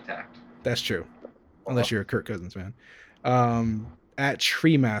doesn't have tact. That's true. Unless you're a Kirk Cousins fan. At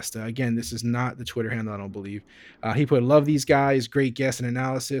Treemaster. Again, this is not the Twitter handle, I don't believe. He put, love these guys. Great guests and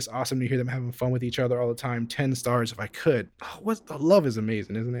analysis. Awesome to hear them having fun with each other all the time. 10 stars if I could. Oh, the love is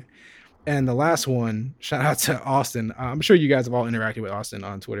amazing, isn't it? And the last one, shout out to Austin. I'm sure you guys have all interacted with Austin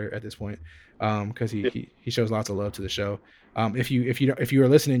on Twitter at this point, because he shows lots of love to the show. If you are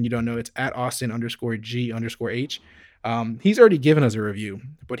listening, you don't know, it's at Austin_G_H. He's already given us a review,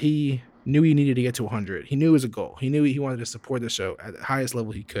 but he knew he needed to get to 100. He knew it was a goal. He knew he wanted to support the show at the highest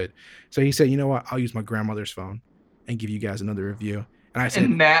level he could. So he said, you know what? I'll use my grandmother's phone and give you guys another review. And I said,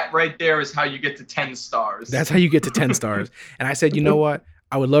 and that right there is how you get to 10 stars. That's how you get to 10 stars. And I said, you know what?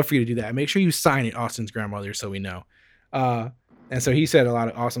 I would love for you to do that. Make sure you sign it, Austin's grandmother, so we know. And so he said a lot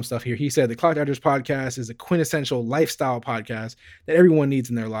of awesome stuff here. He said the Clock Dodgers podcast is a quintessential lifestyle podcast that everyone needs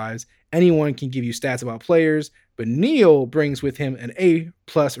in their lives. Anyone can give you stats about players, but Neil brings with him an A+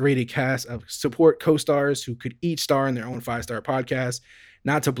 rated cast of support co-stars who could each star in their own 5-star podcast.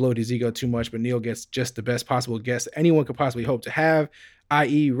 Not to bloat his ego too much, but Neil gets just the best possible guests anyone could possibly hope to have,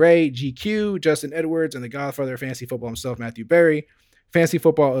 i.e. Ray, GQ, Justin Edwards, and the godfather of fantasy football himself, Matthew Berry. Fantasy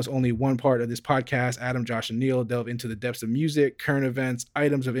football is only one part of this podcast. Adam, Josh, and Neil delve into the depths of music, current events,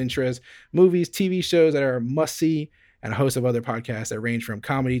 items of interest, movies, TV shows that are must-see, and a host of other podcasts that range from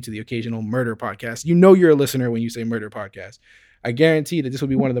comedy to the occasional murder podcast. You know you're a listener when you say murder podcast. I guarantee that this will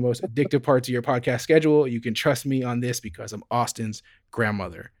be one of the most addictive parts of your podcast schedule. You can trust me on this because I'm Austin's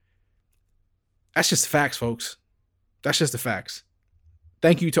grandmother. That's just the facts, folks. That's just the facts.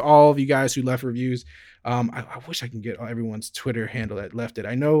 Thank you to all of you guys who left reviews. I wish I can get everyone's Twitter handle that left it.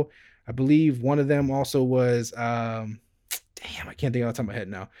 I believe one of them also was, damn, I can't think off the top of my head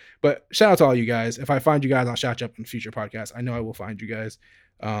now. But shout out to all you guys. If I find you guys, I'll shout you up in future podcasts. I know I will find you guys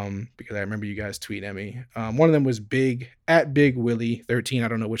because I remember you guys tweeting at me. One of them was at Big Willie 13. I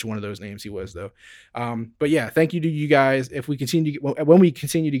don't know which one of those names he was though. But yeah, thank you to you guys. If we continue, when we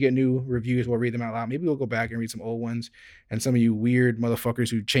continue to get new reviews, we'll read them out loud. Maybe we'll go back and read some old ones and some of you weird motherfuckers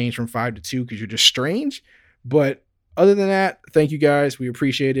who changed from 5 to 2 because you're just strange. But other than that, thank you guys. We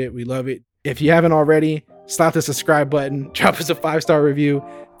appreciate it. We love it. If you haven't already, slap the subscribe button, drop us a 5-star review.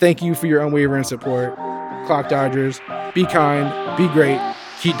 Thank you for your unwavering support. Clock Dodgers, be kind, be great,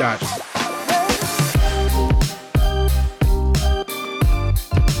 keep dodging.